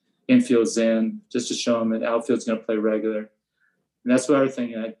where infield's in, just to show them that outfield's going to play regular. And that's the other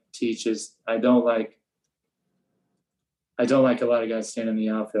thing I teach is I don't like a lot of guys standing in the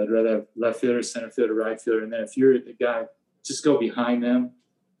outfield. I'd rather have left fielder, center fielder, right fielder, and then if you're the guy, just go behind them.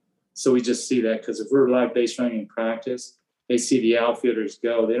 So we just see that because if we're live base running in practice, they see the outfielders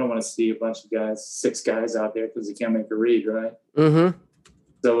go. They don't want to see a bunch of guys, 6 guys out there because they can't make a read, right?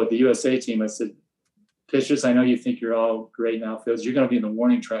 So with the USA team, I said, pitchers, I know you think you're all great in outfields. You're going to be in the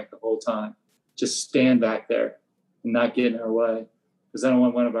warning track the whole time. Just stand back there and not get in our way because I don't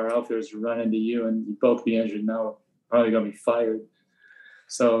want one of our outfielders to run into you and you both be injured. No, probably going to be fired.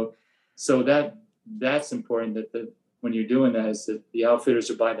 So that's important that when you're doing that is that the outfielders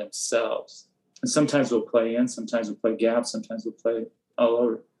are by themselves. And sometimes we'll play in, sometimes we'll play gap, sometimes we'll play all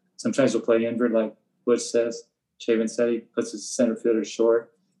over. Sometimes we'll play invert, like Butch says. Chavin said he puts his center fielder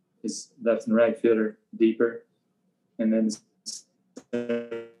short, his left and right fielder deeper, and then his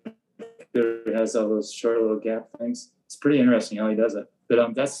center fielder has all those short little gap things. It's pretty interesting how he does it.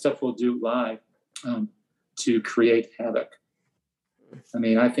 But that stuff we'll do live to create havoc. I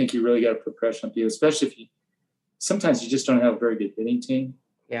mean, I think you really got to put pressure on people, especially if sometimes you just don't have a very good hitting team.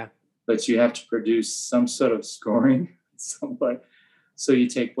 Yeah. But you have to produce some sort of scoring somewhere. So you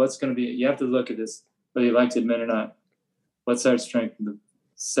take you have to look at this, whether you like to admit or not. What's our strength in the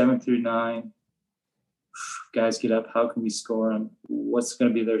 7 through 9? Guys get up. How can we score them? What's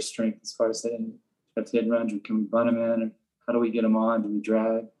going to be their strength as far as hitting? If they hit runs, can we bunt them in? Or how do we get them on? Do we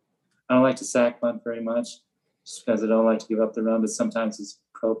drag? I don't like to sack bunt very much just because I don't like to give up the run, but sometimes it's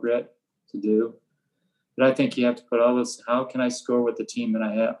appropriate to do. But I think you have to put all this, how can I score with the team that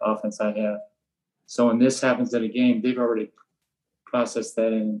I have, offense I have? So when this happens in a game, they've already processed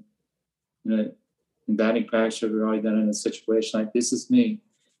that in batting practice. We've already done it in a situation like, this is me.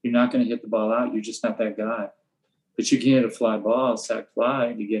 You're not going to hit the ball out. You're just not that guy. But you can hit a fly ball, sack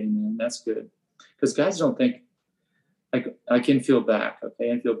fly, to get him in. That's good. Because guys don't think, like, I can feel back, okay?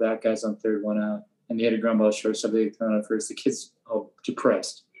 Infield back, guys on third, 1 out. And they hit a ground ball short, so they throw it first. The kid's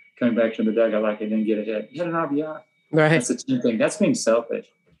depressed. Coming back to the dugout like I didn't get a hit. You had an RBI. Right. That's a team thing. That's being selfish.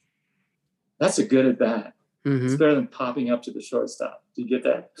 That's a good at bat. It's better than popping up to the shortstop. Do you get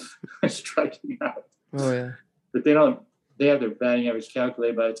that? Striking out. Oh, yeah. But they have their batting average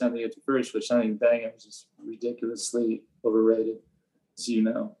calculated by the time they get to first, which I think batting average is ridiculously overrated, as you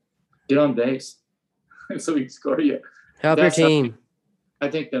know. Get on base so we can score you. Help your team. I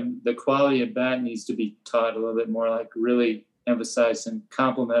think the quality of bat needs to be taught a little bit more, like really emphasized and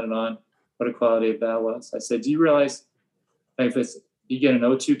complimented on what a quality of bat was. I said, do you realize if you get an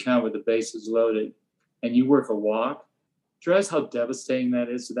 0-2 count with the bases loaded and you work a walk, do you realize how devastating that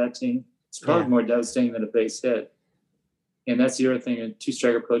is to that team? It's probably more devastating than a base hit. And that's the other thing, a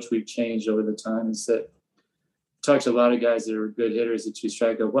two-strike approach we've changed over the time is that I talked to a lot of guys that are good hitters at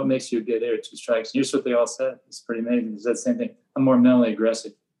two-strike. What makes you a good hitter at two strikes? And here's what they all said. It's pretty amazing. It's that same thing. I'm more mentally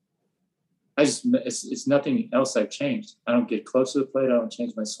aggressive. It's nothing else I've changed. I don't get close to the plate. I don't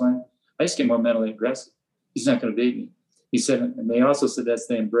change my swing. I just get more mentally aggressive. He's not going to beat me. He said, and they also said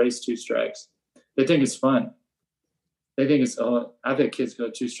they embrace two strikes. They think it's fun. They think it's, I've had kids go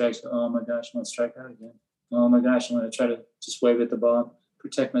 2 strikes. Oh my gosh, I want to strike out again. Oh my gosh, I'm going to try to just wave at the ball,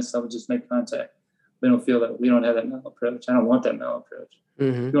 protect myself, and just make contact. We don't have that mental approach. I don't want that mental approach.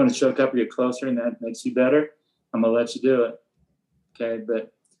 Mm-hmm. If you want to choke up or get closer and that makes you better, I'm going to let you do it. Okay.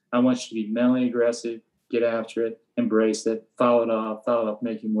 But I want you to be mentally aggressive, get after it, embrace it, follow it up,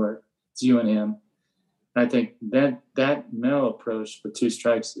 make him work. It's you and him. And I think that mental approach with 2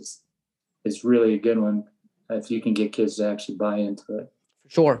 strikes is really a good one if you can get kids to actually buy into it.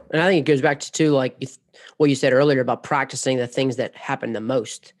 Sure. And I think it goes back to like what you said earlier about practicing the things that happen the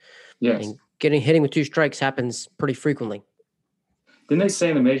most. Yes. And hitting with 2 strikes happens pretty frequently. Didn't they say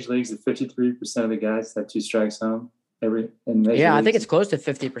in the major leagues that 53% of the guys have 2 strikes home in major leagues? I think it's close to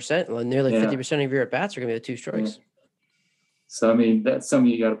 50%. Well, nearly 50% of your at-bats are going to be the 2 strikes. Yeah. So, I mean, that's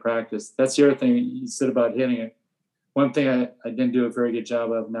something you got to practice. That's the other thing you said about hitting it. One thing I didn't do a very good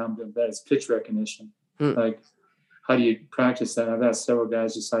job of, now I'm doing better, is pitch recognition. Like, how do you practice that? I've asked several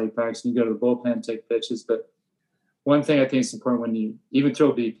guys just how you practice. You go to the bullpen, take pitches. But one thing I think is important when you even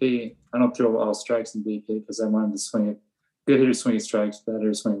throw BP, I don't throw all strikes in BP because I want them to swing it. Good hitters swing at strikes, bad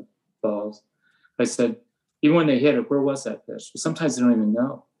hitters swing balls. I said, even when they hit it, where was that pitch? Sometimes they don't even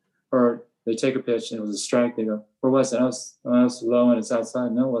know. Or they take a pitch and it was a strike. They go, where was it? I was low and it's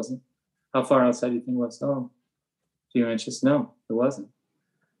outside. No, it wasn't. How far outside do you think it was? Oh, a few inches. No, it wasn't.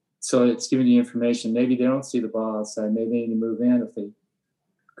 So it's giving you information. Maybe they don't see the ball outside. Maybe they need to move in if they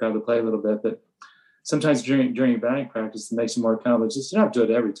grab the play a little bit. But sometimes during batting practice, it makes you more accountable. Just, you don't have to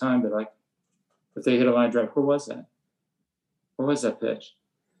do it every time, but like if they hit a line drive, where was that? Where was that pitch?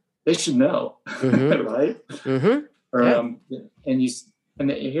 They should know, right? Mm-hmm. Or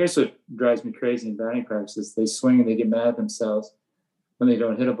here's what drives me crazy in batting practice: they swing and they get mad at themselves when they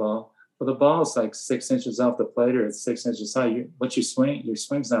don't hit a ball. Well, the ball is like 6 inches off the plate, or it's 6 inches high. Your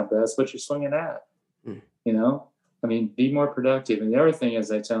swing's not bad. It's what you're swinging at. You know, I mean, be more productive. And the other thing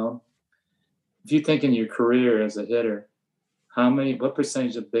is, I tell them, if you think in your career as a hitter, what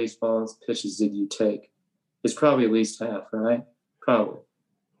percentage of baseball pitches did you take? It's probably at least half, right? Probably.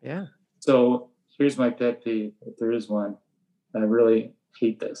 Yeah. So here's my pet peeve, if there is one. I really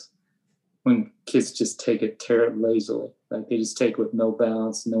hate this. When kids just tear it lazily. Like they just take it with no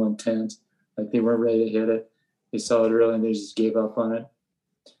balance, no intent. Like they weren't ready to hit it. They saw it early and they just gave up on it.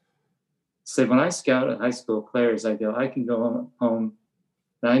 So when I scout at high school players, I can go home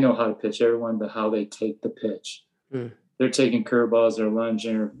and I know how to pitch everyone, but how they take the pitch. They're taking curveballs or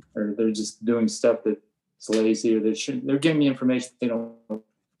lunging or they're just doing stuff that's lazy, or they're giving me information they don't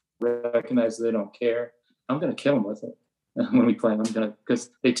recognize, they don't care. I'm going to kill them with it when we play. Because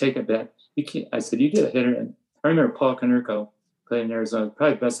they take a bet. I said, you get a hitter. And I remember Paul Konerko played in Arizona,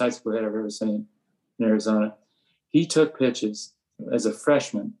 probably the best high school hitter I've ever seen in Arizona. He took pitches as a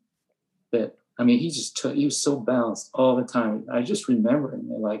freshman that, I mean, he was so balanced all the time. I just remember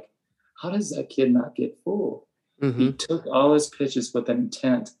him like, how does that kid not get fooled? He took all his pitches with an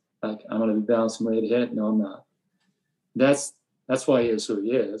intent, like, I'm going to be balanced and ready to hit. No, I'm not. That's why he is who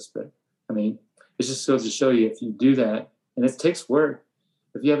he is. But, I mean, it just goes to show you if you do that, and it takes work.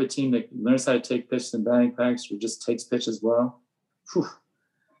 If you have a team that learns how to take pitches in batting practice or just takes pitches well,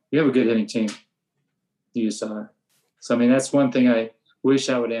 you have a good hitting team. You just are. So, I mean, that's one thing I wish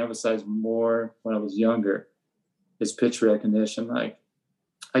I would emphasize more when I was younger is pitch recognition. Like,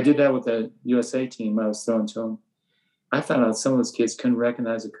 I did that with the USA team when I was throwing to them. I found out some of those kids couldn't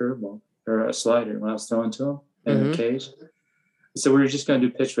recognize a curveball or a slider when I was throwing to them in the cage. So we're just going to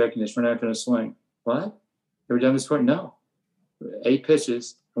do pitch recognition. We're not going to swing. What? Ever done this before? No. 8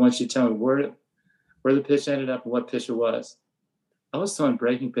 pitches. I want you to tell me where the pitch ended up and what pitch it was. I was throwing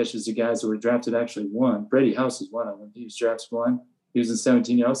breaking pitches to guys that were drafted actually 1. Brady House was one of them. He was drafted 1. He was in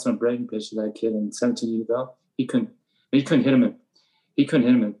 17. I was throwing breaking pitches to that kid in 17 years ago. He couldn't hit him. He couldn't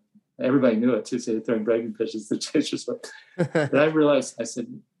hit him. Everybody knew it too. So they were throwing breaking pitches. The pitchers were. But I realized, I said,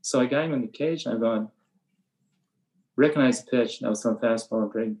 so I got him in the cage and I'm going, recognize the pitch. And I was throwing fastball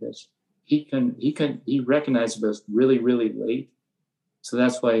and breaking pitch. he recognized it was really, really late. So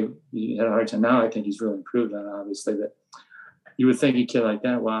that's why he had a hard time. Now I think he's really improved on it, obviously, but you would think a kid like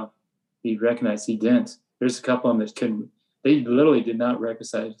that, wow, he recognized. He didn't. There's a couple of them that couldn't. They literally did not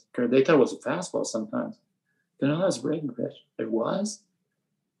recognize. They thought it was a fastball sometimes. You know, that was a breaking pitch. It was.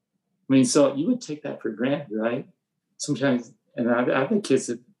 I mean, so you would take that for granted, right? Sometimes, and I've had kids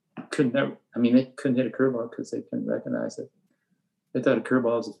that couldn't never. I mean, they couldn't hit a curveball because they couldn't recognize it. They thought a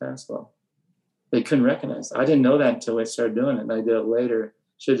curveball was a fastball. They couldn't recognize it. I didn't know that until I started doing it, and I did it later.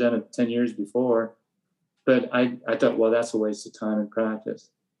 Should have done it 10 years before. But I thought, well, that's a waste of time and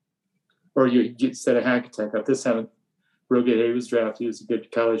practice. Or you set a hack attack up. This happened. Roget, he was drafted. He was a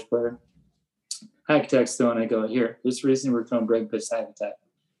good college player. Hack attack's throwing. I go, here, this reason we're throwing break pitch hack attack.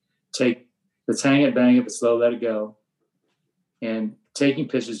 Let's hang it, bang it, but slow, let it go. And taking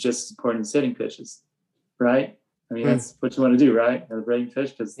pitches is just as important as hitting pitches, right? I mean, that's what you want to do, right? A breaking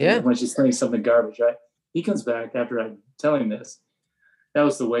pitch, because once you're throwing something garbage, right? He comes back after I tell him this. That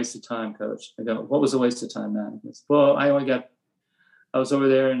was the waste of time, coach. I go, what was a waste of time, man? He goes, well, I was over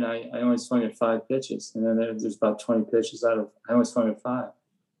there and I only swung at 5 pitches. And then there's about 20 pitches I only swung at 5.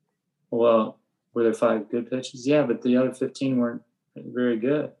 Well, were there 5 good pitches? Yeah, but the other 15 weren't very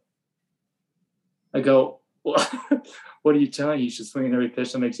good. I go, well, what are you telling you? You should swing at every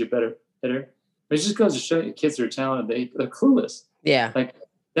pitch that makes you a better hitter. It just goes to show you kids are talented. They're clueless. Yeah. Like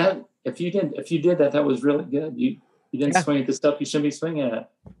that. If you did that, that was really good. You didn't swing at the stuff you shouldn't be swinging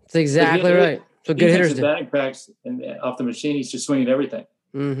at. That's exactly right. So good hitters do. Batting practice and off the machine, he's just swinging at everything.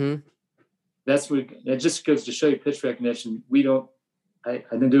 Mm-hmm. That just goes to show you pitch recognition. I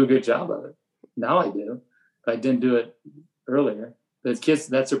didn't do a good job of it. Now I do. But I didn't do it earlier. The kids,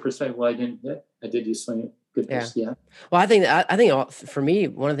 that's their perspective. Well, I didn't hit. I did just swing it. Good pitch. Yeah. Well, I think for me,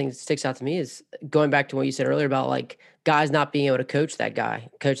 one of the things that sticks out to me is going back to what you said earlier about like guys not being able to coach that guy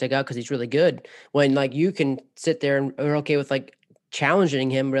because he's really good. When like you can sit there and are okay with like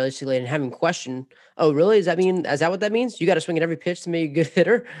challenging him realistically and having question, oh, really? Is that what that means? You got to swing at every pitch to make a good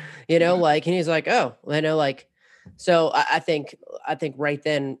hitter, like, and he's like, oh, like, so I think right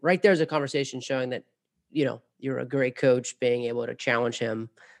there's a conversation showing that, you're a great coach being able to challenge him,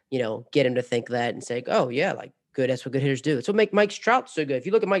 get him to think that and say, oh yeah, like good. That's what good hitters do. It's what make Mike Trout so good. If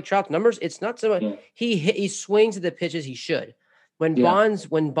you look at Mike Trout's numbers, it's not so much he swings at the pitches he should. When Bonds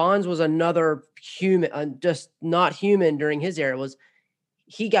was another human, just not human during his era,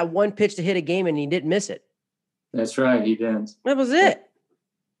 he got one pitch to hit a game and he didn't miss it. That's right, he didn't. That was it.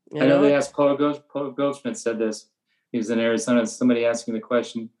 I know they asked Paul Goldschmidt said this. He was in Arizona. Somebody asking the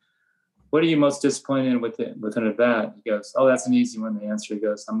question, what are you most disappointed in with an at bat? He goes, oh, that's an easy one to answer. He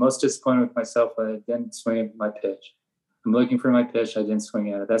goes, I'm most disappointed with myself that I didn't swing at my pitch. I'm looking for my pitch. I didn't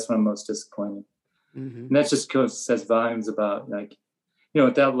swing at it. That's when I'm most disappointed. Mm-hmm. And that just says volumes about, like,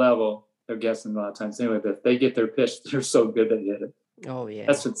 at that level, they're guessing a lot of times anyway, but if they get their pitch, they're so good they hit it. Oh, yeah.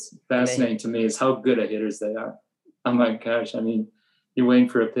 That's what's fascinating to me is how good at hitters they are. Oh, my gosh. I mean, you're waiting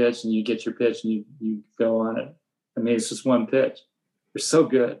for a pitch and you get your pitch and you go on it. I mean, it's just one pitch. They're so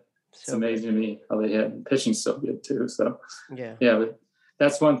good. It's amazing to me how they hit. And pitching's so good too. So but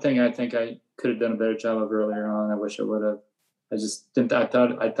that's one thing I think I could have done a better job of earlier on. I wish I would have. I just didn't. I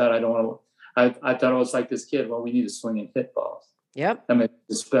thought I don't want to. I thought I was like this kid. Well, we need to swing and hit balls. Yep. That makes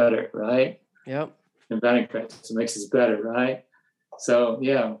us better, right? Yep. And batting practice, it makes us better, right? So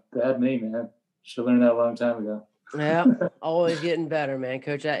bad me, man. Should have learned that a long time ago. Yeah, always getting better, man,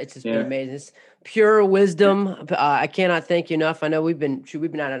 Coach. It's just been amazing. It's pure wisdom. I cannot thank you enough. I know we've been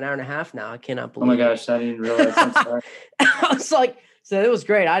at an hour and a half now. I cannot believe. Oh my gosh, I didn't realize. I'm sorry. I was like, so it was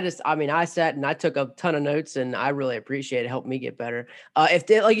great. I sat and I took a ton of notes, and I really appreciate it. It helped me get better.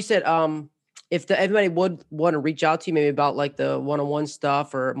 Like you said, if everybody would want to reach out to you, maybe about like the one-on-one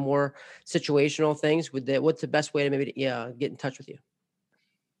stuff or more situational things, what's the best way to maybe get in touch with you?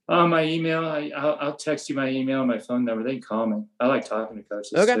 My email, I'll text you my email and my phone number. They can call me. I like talking to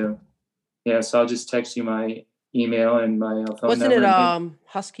coaches too. Yeah, so I'll just text you my email and my phone number. Wasn't it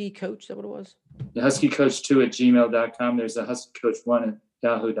Husky Coach? Is that what it was? HuskyCoach2@gmail.com. There's a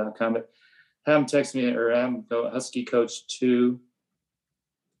HuskyCoach1@yahoo.com. But have them text me or have them go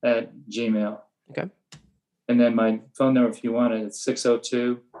HuskyCoach2@gmail. Okay. And then my phone number, if you want it, it's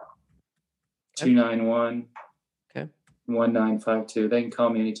 602-291. 1952. They can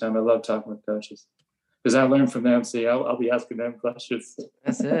call me anytime. I love talking with coaches because I learn from them. See, I'll be asking them questions.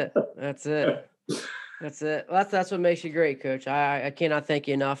 That's it. Well, that's what makes you great, Coach. I cannot thank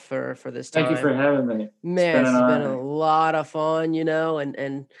you enough for this time. Thank you for having me. Man, it's been a lot of fun,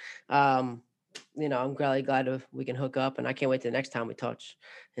 and I'm really glad we can hook up, and I can't wait till the next time we touch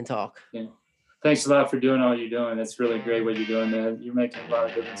and talk. Yeah. Thanks a lot for doing all you're doing. That's really great what you're doing, man. You're making a lot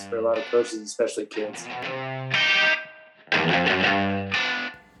of difference for a lot of coaches, especially kids.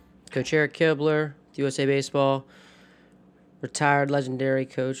 Coach Eric Kibler, USA Baseball, retired legendary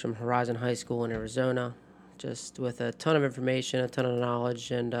coach from Horizon High School in Arizona, just with a ton of information, a ton of knowledge,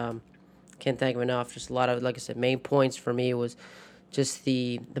 and can't thank him enough. Just a lot of, like I said, main points for me was just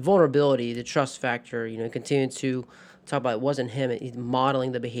the vulnerability, the trust factor, continuing to talk about it wasn't him, he's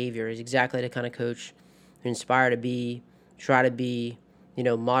modeling the behavior. He's exactly the kind of coach who inspire to be, try to be,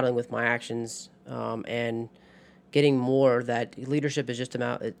 modeling with my actions, and getting more that leadership is just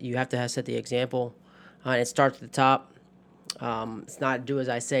about, you have to set the example. It starts at the top. It's not do as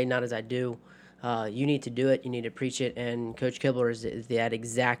I say, not as I do. You need to do it. You need to preach it. And Coach Kibler is that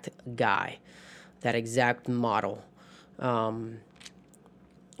exact guy, that exact model.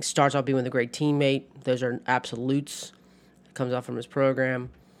 Starts off being with a great teammate. Those are absolutes. It comes out from his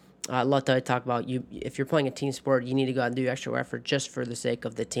program. I love to talk about if you're playing a team sport, you need to go out and do extra effort just for the sake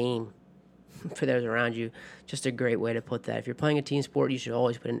of the team, for those around you. Just a great way to put that. If you're playing a team sport, you should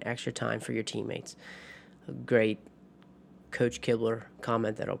always put in extra time for your teammates. A great Coach Kibler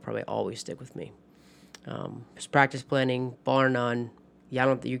comment that'll probably always stick with me. Just practice planning, bar none.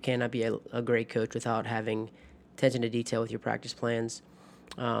 You cannot be a great coach without having attention to detail with your practice plans.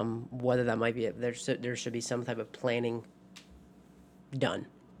 Whether that might be there should be some type of planning done.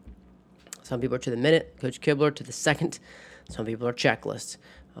 Some people are to the minute, Coach Kibler to the second. Some people are checklists.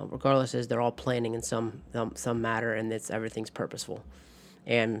 Regardless, they're all planning in some matter, and everything's purposeful.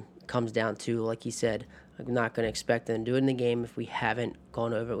 And comes down to, like he said, I'm not going to expect them to do it in the game if we haven't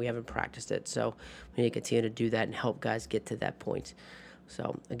gone over it, we haven't practiced it. So we need to continue to do that and help guys get to that point.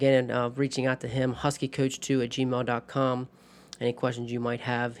 So again, reaching out to him, huskycoach2@gmail.com. Any questions you might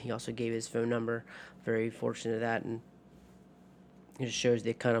have. He also gave his phone number. Very fortunate of that, and it just shows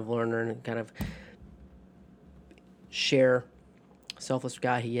the kind of learner and kind of selfless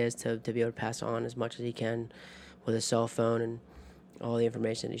guy he is to be able to pass on as much as he can with his cell phone and all the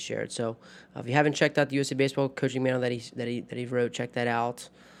information that he shared. So if you haven't checked out the USA Baseball coaching manual that he wrote, check that out.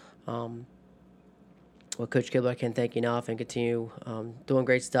 Well, Coach Kibler, I can't thank you enough, and continue doing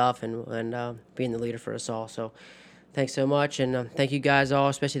great stuff and being the leader for us all. So thanks so much, and thank you guys all,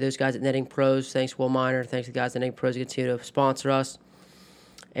 especially those guys at Netting Pros. Thanks, Will Miner. Thanks to the guys at Netting Pros who continue to sponsor us.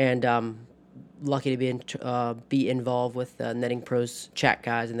 And lucky to be involved with Netting Pros chat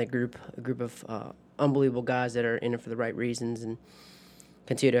guys in the group, a group of unbelievable guys that are in it for the right reasons and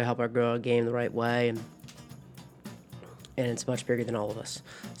continue to help our grow our game the right way. And it's much bigger than all of us.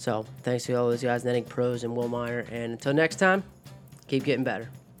 So thanks to all those guys, Netting Pros and Will Meyer. And until next time, keep getting better.